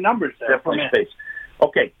can get the numbers there. Definitely space.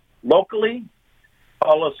 Okay, locally,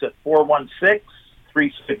 call us at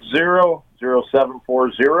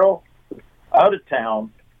 416-360-0740. Out of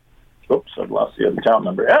town, oops, I've lost the other town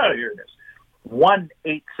number. Oh, here it is.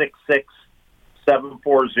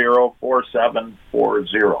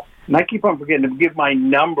 1-866-740-4740. And I keep on forgetting to give my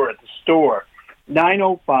number at the store,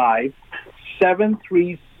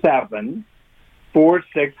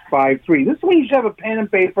 905-737-4653. This is when you should have a pen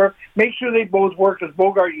and paper. Make sure they both work, as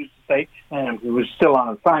Bogart used to say, and he was still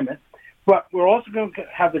on assignment. But we're also going to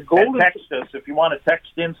have the golden... And text us. If you want to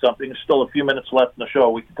text in something, there's still a few minutes left in the show.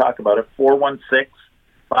 We can talk about it.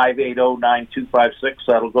 416-580-9256.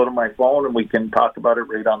 That'll go to my phone, and we can talk about it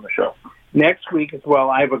right on the show. Next week as well,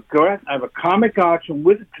 I have a comic auction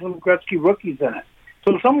with some Gretzky rookies in it.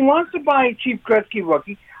 So if someone wants to buy a cheap Gretzky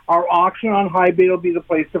rookie, our auction on Highbay will be the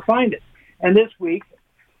place to find it. And this week,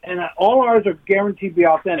 and all ours are guaranteed to be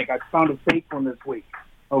authentic. I found a fake one this week.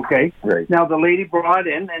 Okay? Great. Now, the lady brought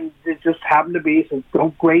in, and it just happened to be, said,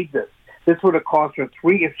 don't grade this. This would have cost her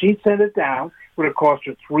if she'd sent it down, would have cost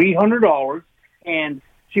her $300, and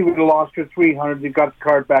she would have lost her $300. They got the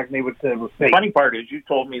card back, and they would say it was fake. The funny part is, you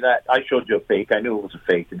told me that. I showed you a fake. I knew it was a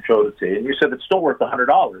fake and showed it to you. And you said it's still worth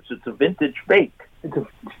 $100. It's a vintage fake.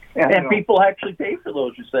 And people actually pay for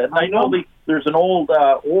those, you said. And I know there's an old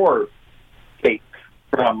ore cake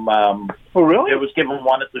from... oh, really? It was given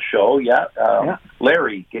one at the show, yeah.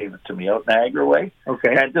 Larry gave it to me out Niagara Way.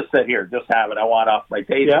 Okay. And just said, here, just have it. I want it off my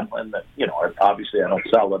table. Yeah. And, obviously I don't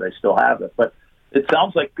sell it. I still have it. But it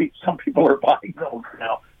sounds like some people are buying those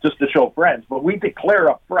now just to show friends. But we declare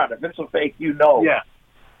up front, if it's a fake, you know. Yeah.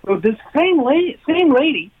 So this same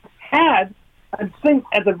lady had a thing,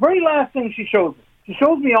 at the very last thing she shows me. She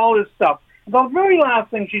shows me all this stuff. The very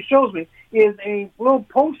last thing she shows me is a little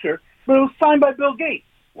poster, but it was signed by Bill Gates.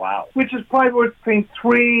 Wow. Which is probably worth between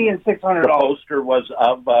 $300 and $600. The poster was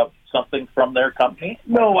of something from their company?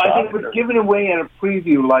 No, I think it was given away at a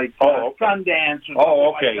preview, like Sundance or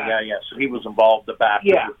something okay, like that. yeah. So he was involved the back of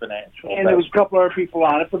the financial. And there was a couple other people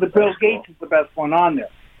on it, but the Bill Gates is the best one on there.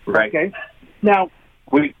 Right. Okay. Now,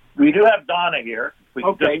 we do have Donna here. We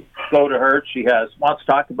can just go to her. She wants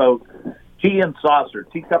to talk about tea and saucer,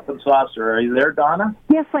 teacup and saucer. Are you there, Donna?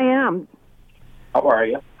 Yes, I am. How are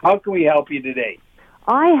you? How can we help you today?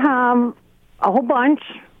 I have a whole bunch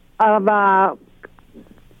of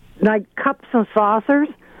like cups and saucers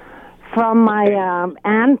from my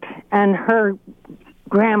aunt and her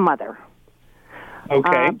grandmother.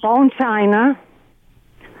 Okay. Bone china.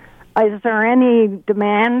 Is there any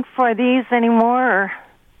demand for these anymore?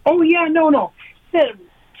 Oh, yeah, no.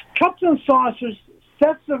 Cups and saucers,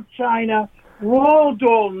 sets of china, Royal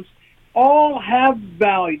Doltons, all have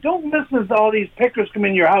value. Don't listen to all these pickers come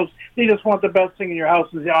in your house. They just want the best thing in your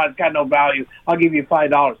house and say, it's got no value. I'll give you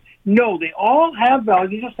 $5. No, they all have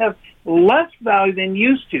value. They just have less value than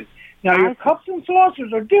used to. Now, your cups and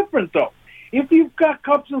saucers are different, though. If you've got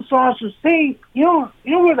cups and saucers, say, you know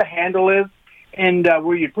where the handle is and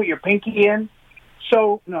where you put your pinky in?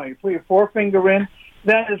 So, no, you put your forefinger in.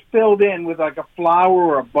 That is filled in with like a flower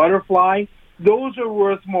or a butterfly. Those are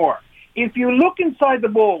worth more. If you look inside the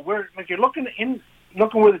bowl, like you're looking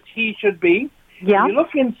where the tea should be, yeah. You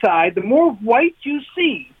look inside, the more white you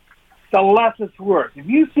see, the less it's worth. If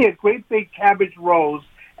you see a great big cabbage rose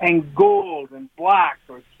and gold and black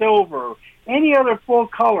or silver or any other full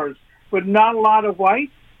colors, but not a lot of white,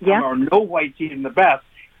 or no white's even the best,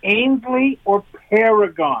 Ainsley or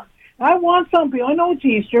Paragon. I want some people, I know it's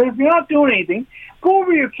Easter, if you're not doing anything, go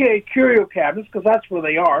over your curio cabinets, because that's where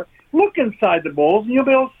they are. Look inside the bowls, and you'll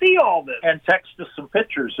be able to see all this. And text us some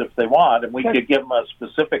pictures if they want, and we could give them a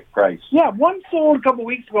specific price. Yeah, one sold a couple of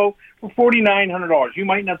weeks ago for $4,900. You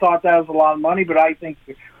might not have thought that was a lot of money, but I think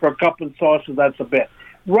for a cup and saucer, that's a bit.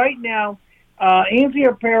 Right now, Ainsley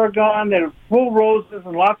or Paragon that are full roses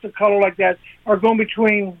and lots of color like that are going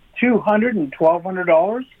between $200 and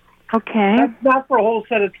 $1,200. Okay. That's not for a whole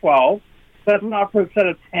set of 12. That's not for a set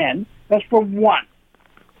of 10. That's for one.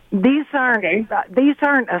 These aren't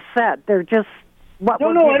a set. They're just what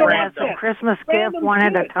we're giving as a Christmas gift, one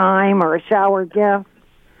at a time, or a shower gift.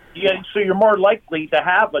 Yeah, so you're more likely to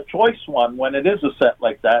have a choice one when it is a set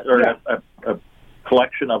like that, or a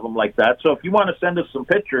collection of them like that. So if you want to send us some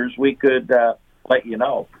pictures, we could let you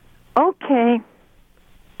know. Okay.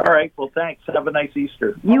 All right. Well, thanks. Have a nice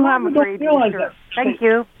Easter. You have a great Easter. Thank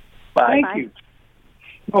you. Bye. Thank you.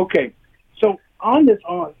 Okay. So on this,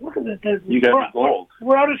 look at this. You got gold.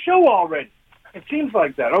 We're out of show already. It seems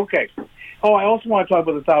like that. Okay. Oh, I also want to talk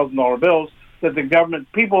about the $1,000 bills that the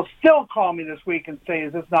government, people still call me this week and say,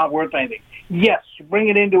 is this not worth anything? Yes, bring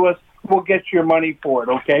it into us. We'll get your money for it,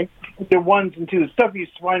 okay? The ones and twos, stuff you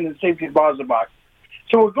find in the safety deposit box.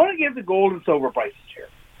 So we're going to give the gold and silver prices here,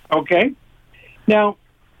 okay? Now,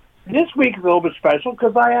 this week is a little bit special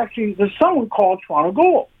because there's someone called Toronto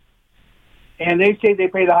Gold, and they say they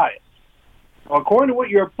pay the highest. Well, according to what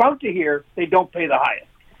you're about to hear, they don't pay the highest.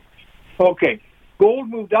 Okay, gold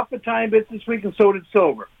moved up a tiny bit this week, and so did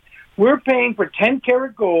silver. We're paying for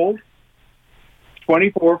 10-karat gold,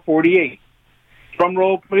 $24.48. Drum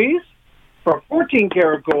roll, please. For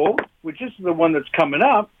 14-karat gold, which is the one that's coming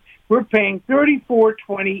up, we're paying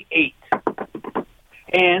 $34.28.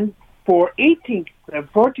 And for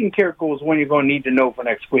 14-karat gold is one you're going to need to know for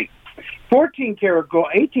next week. 18-karat gold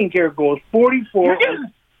is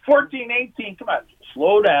 $44. 14, 18, come on.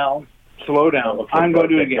 Slow down. Okay, I'm going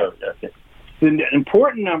to do it again. Okay. The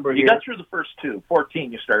important number here. You got through the first two.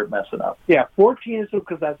 14, you started messing up. Yeah, 14 is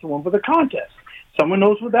because that's the one for the contest. Someone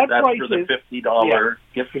knows what that price is. That's for the $50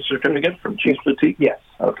 gift certificate from Cheese Boutique? Yes.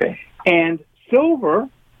 Okay. And silver,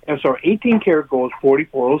 18-karat gold is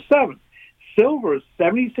 $44.07. Silver is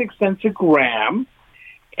 76 cents a gram,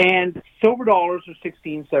 and silver dollars are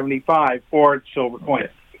 $16.75 for silver coins.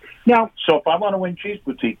 Now, so if I want to win Cheese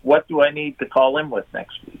Boutique, what do I need to call in with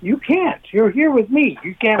next week? You can't. You're here with me.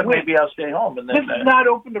 You can't but win. Maybe I'll stay home. And then this is not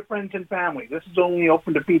open to friends and family. This is only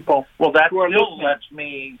open to people. Well, that still lets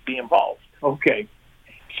me be involved. Okay.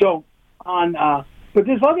 So but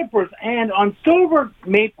this other person, and on silver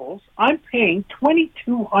maples, I'm paying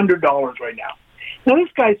 $2,200 right now. Now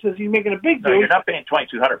this guy says he's making a big deal. No, you're not paying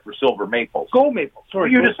 $2,200 for silver maples. Gold maples.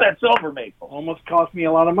 Sorry, you just said silver maples. Almost cost me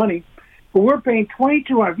a lot of money. But we're paying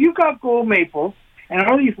 $2,200. If you've got gold maples, and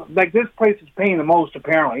like this place is paying the most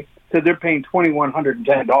apparently, so they're paying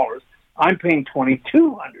 $2,110. I'm paying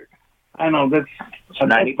 $2,200. I know that's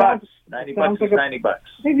 $90. $90 is $90.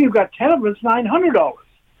 If you've got 10 of them, it's $900.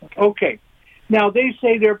 Okay. Now they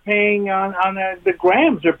say they're paying on the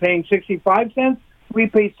grams. They're paying 65 cents. We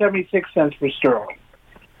pay 76 cents for sterling,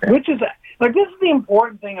 which is this is the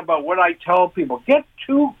important thing about what I tell people: get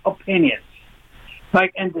two opinions. I'm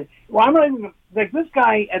not even this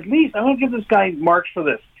guy. At least I'm going to give this guy marks for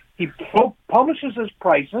this. He publishes his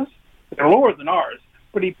prices. They're lower than ours,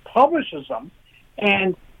 but he publishes them,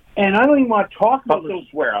 and I don't even want to talk about those.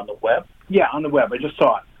 Where on the web? Yeah, on the web. I just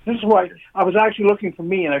saw it. This is why I was actually looking for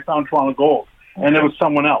me, and I found Toronto Gold, and it was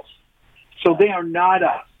someone else. So they are not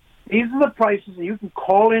us. These are the prices, and you can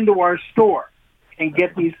call into our store and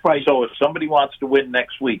get these prices. So if somebody wants to win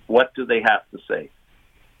next week, what do they have to say?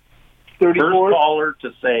 34, first caller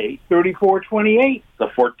to say $34.28. The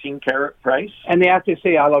 14-karat price, and they have to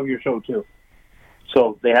say, "I love your show too."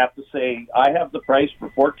 So they have to say, "I have the price for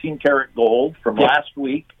 14-karat gold from last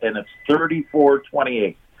week, and it's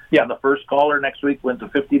 $34.28." Yeah, and the first caller next week wins a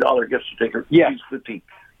 $50 gift certificate. Cheese Boutique.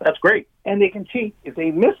 That's great. And they can cheat if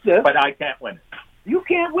they miss this. But I can't win it. You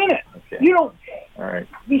can't win it. Okay. You don't. All right.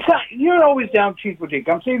 Besides, you're always down cheap with Jake.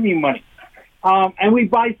 I'm saving you money. And we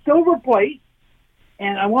buy silver plate,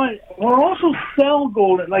 and we'll also sell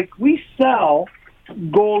gold. Like, we sell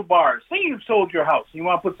gold bars. Say you've sold your house. You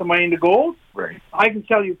want to put some money into gold? Right. I can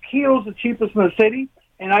sell you kilos, the cheapest in the city,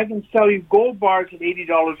 and I can sell you gold bars at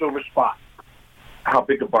 $80 over spot. How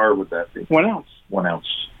big a bar would that be? 1 ounce. 1 ounce.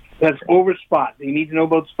 That's over spot. You need to know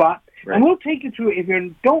about spot. Right. And we'll take you through, if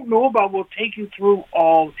you don't know about, we'll take you through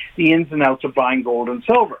all the ins and outs of buying gold and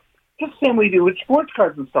silver. Just the same we do with sports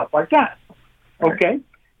cards and stuff like that. Right. Okay?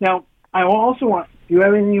 Now, I also want, do you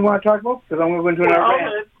have anything you want to talk about? Because I'm going to go into another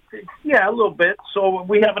rant. Yeah, a little bit. So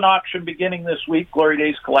we have an auction beginning this week, Glory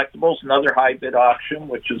Days Collectibles, another high bid auction,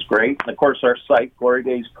 which is great. And, of course, our site,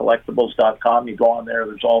 glorydayscollectibles.com, you go on there,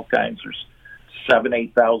 there's all kinds. There's 7,000,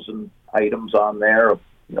 8,000 items on there of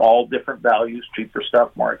all different values, cheaper stuff,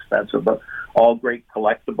 more expensive, but all great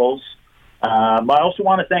collectibles. I also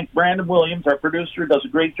want to thank Brandon Williams, our producer, does a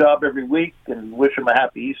great job every week, and wish him a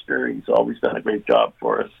happy Easter. He's always done a great job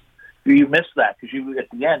for us. You missed that because you, at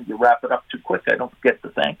the end, you wrap it up too quick. I don't get to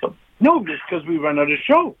thank him. No, just because we run out of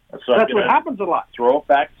show. So that's what happens a lot. Throw it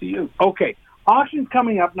back to you. Okay. Auction's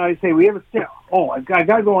coming up. Now you say, we have a sale. Oh, I got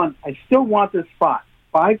to go on. I still want this spot.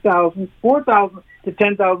 5,000, 4,000 to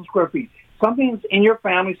 10,000 square feet. Something's in your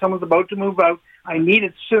family. Someone's about to move out. I need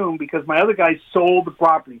it soon because my other guy sold the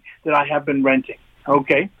property that I have been renting.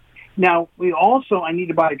 Okay? Now, I need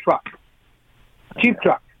to buy a truck. Cheap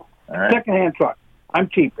truck. All right. Second-hand truck. I'm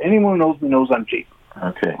cheap. Anyone who knows me knows I'm cheap.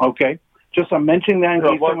 Okay. Okay? Just I'm mentioning that in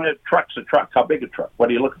case someone... truck's a truck. How big a truck? What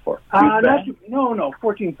are you looking for? No,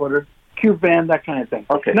 14-footer, cube van, that kind of thing.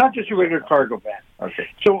 Okay. Not just your regular cargo van. Okay.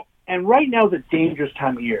 So, and right now is a dangerous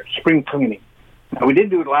time of year, spring cleaning. Now, we didn't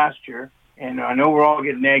do it last year, and I know we're all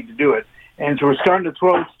getting nagged to do it. And so we're starting to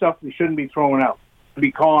throw out stuff we shouldn't be throwing out. Be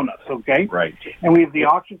calling us, okay? Right. And we have the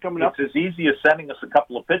auction coming up. It's as easy as sending us a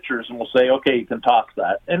couple of pictures, and we'll say, okay, you can toss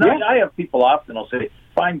that. And yeah. I have people often, I'll say,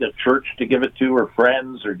 find a church to give it to, or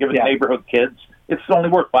friends, or give it to neighborhood kids. It's only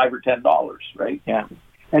worth $5 or $10, right? Yeah.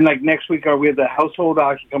 And like next week, we have the household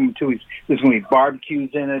auction coming in 2 weeks. There's going to be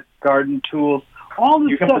barbecues in it, garden tools, all this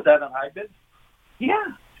stuff. You can put that on high bid? Yeah.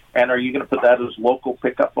 And are you going to put that as local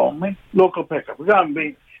pickup only? Local pickup.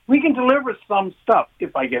 We can deliver some stuff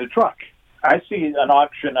if I get a truck. I see an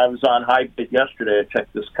auction. I was on High Bid yesterday. I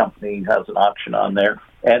checked this company has an auction on there,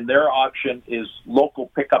 and their auction is local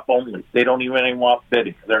pickup only. They don't even want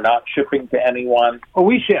bidding. They're not shipping to anyone. Oh,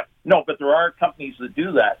 we ship. No, but there are companies that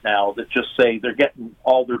do that now that just say they're getting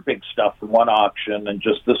all their big stuff in one auction, and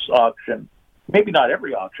just this auction, maybe not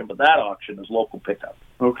every auction, but that auction is local pickup.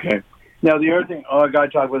 Okay. Now, the other thing, I got to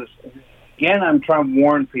talk about this. Again, I'm trying to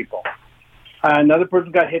warn people. Another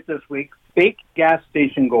person got hit this week. Fake gas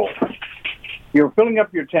station gold. You're filling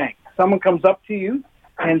up your tank. Someone comes up to you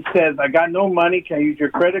and says, I got no money. Can I use your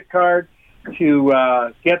credit card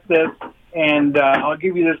to get this? And I'll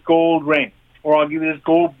give you this gold ring, or I'll give you this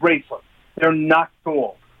gold bracelet. They're not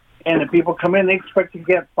gold. And the people come in, they expect to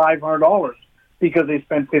get $500 because they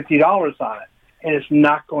spent $50 on it. And it's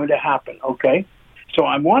not going to happen, okay? So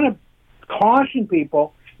I want to caution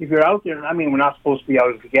people, if you're out there, I mean, we're not supposed to be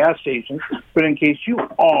out at the gas station, but in case you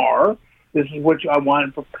are, this is what I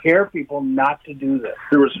want to prepare people not to do this.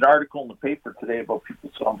 There was an article in the paper today about people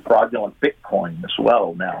selling fraudulent Bitcoin as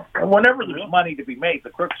well now. And whenever there's money to be made, the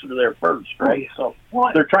crooks are there first, right? So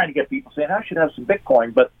they're trying to get people saying, I should have some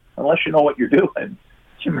Bitcoin, but unless you know what you're doing,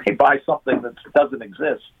 you may buy something that doesn't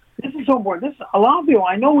exist. This is so important. A lot of people,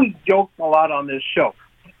 I know we joke a lot on this show,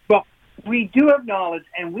 but we do have knowledge,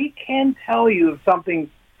 and we can tell you if something's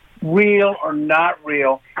real or not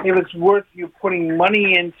real, if it's worth you putting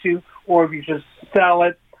money into, or if you just sell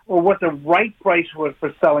it, or what the right price was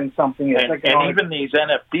for selling something is. And even these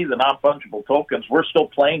NFT, the non-fungible tokens, we're still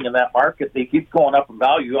playing in that market. They keep going up in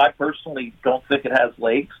value. I personally don't think it has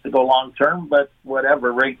legs to go long-term, but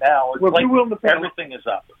whatever, right now, it's everything is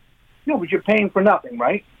up. No, but you're paying for nothing,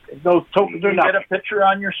 right? Those tokens are nothing. You get a picture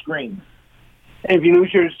on your screen. And if you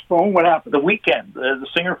lose your phone, what happens? The Weeknd, the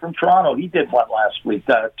singer from Toronto, he did one last week.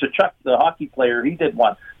 Chuck, the hockey player, he did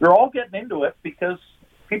one. They're all getting into it because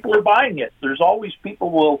people are buying it. There's always people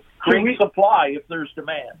will create supply if there's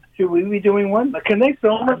demand. Should we be doing one? Can they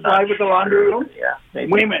film us live at the laundry room? Yeah.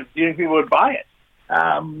 Maybe. Wait a minute. Do you think people would buy it?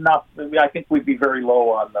 I think we'd be very low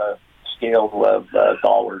on the scale of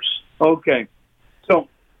dollars. Okay. So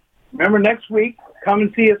remember next week, come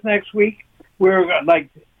and see us next week. We're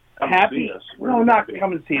happy. See us. No, not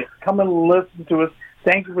come and see us. Come and listen to us.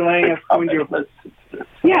 Thank you for letting us come into your...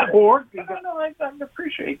 Yeah, or... I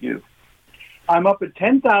appreciate you. I'm up at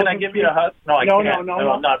 10,000. Can I give you a hug? No, I can't.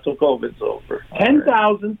 No, not till COVID's over.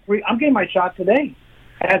 10,000. I'm getting my shot today.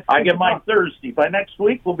 I get mine Thursday. By next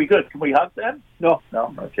week, we'll be good. Can we hug then? No.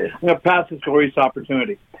 Okay. I'm going to pass this glorious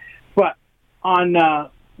opportunity. But on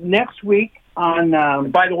next week,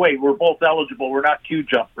 by the way, we're both eligible. We're not queue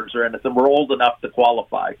jumpers or anything. We're old enough to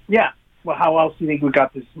qualify. Yeah. Well, how else do you think we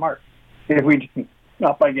got this smart? If we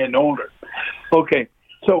not by getting older. Okay.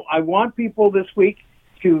 So I want people this week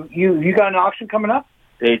to you got an auction coming up?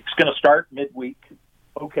 It's going to start midweek.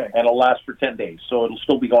 Okay. And it'll last for 10 days. So it'll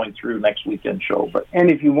still be going through next weekend show.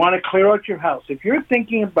 And if you want to clear out your house, if you're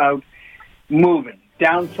thinking about moving,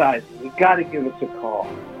 downsizing, you got to give us a call.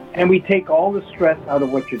 And we take all the stress out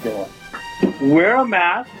of what you're doing. Wear a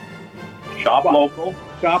mask. Shop local.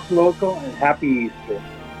 Shop local, and happy Easter.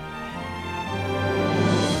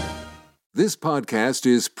 This podcast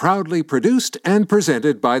is proudly produced and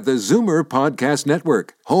presented by the Zoomer Podcast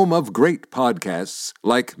Network, home of great podcasts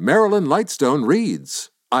like Marilyn Lightstone Reads,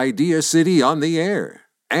 Idea City on the Air,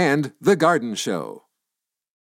 and The Garden Show.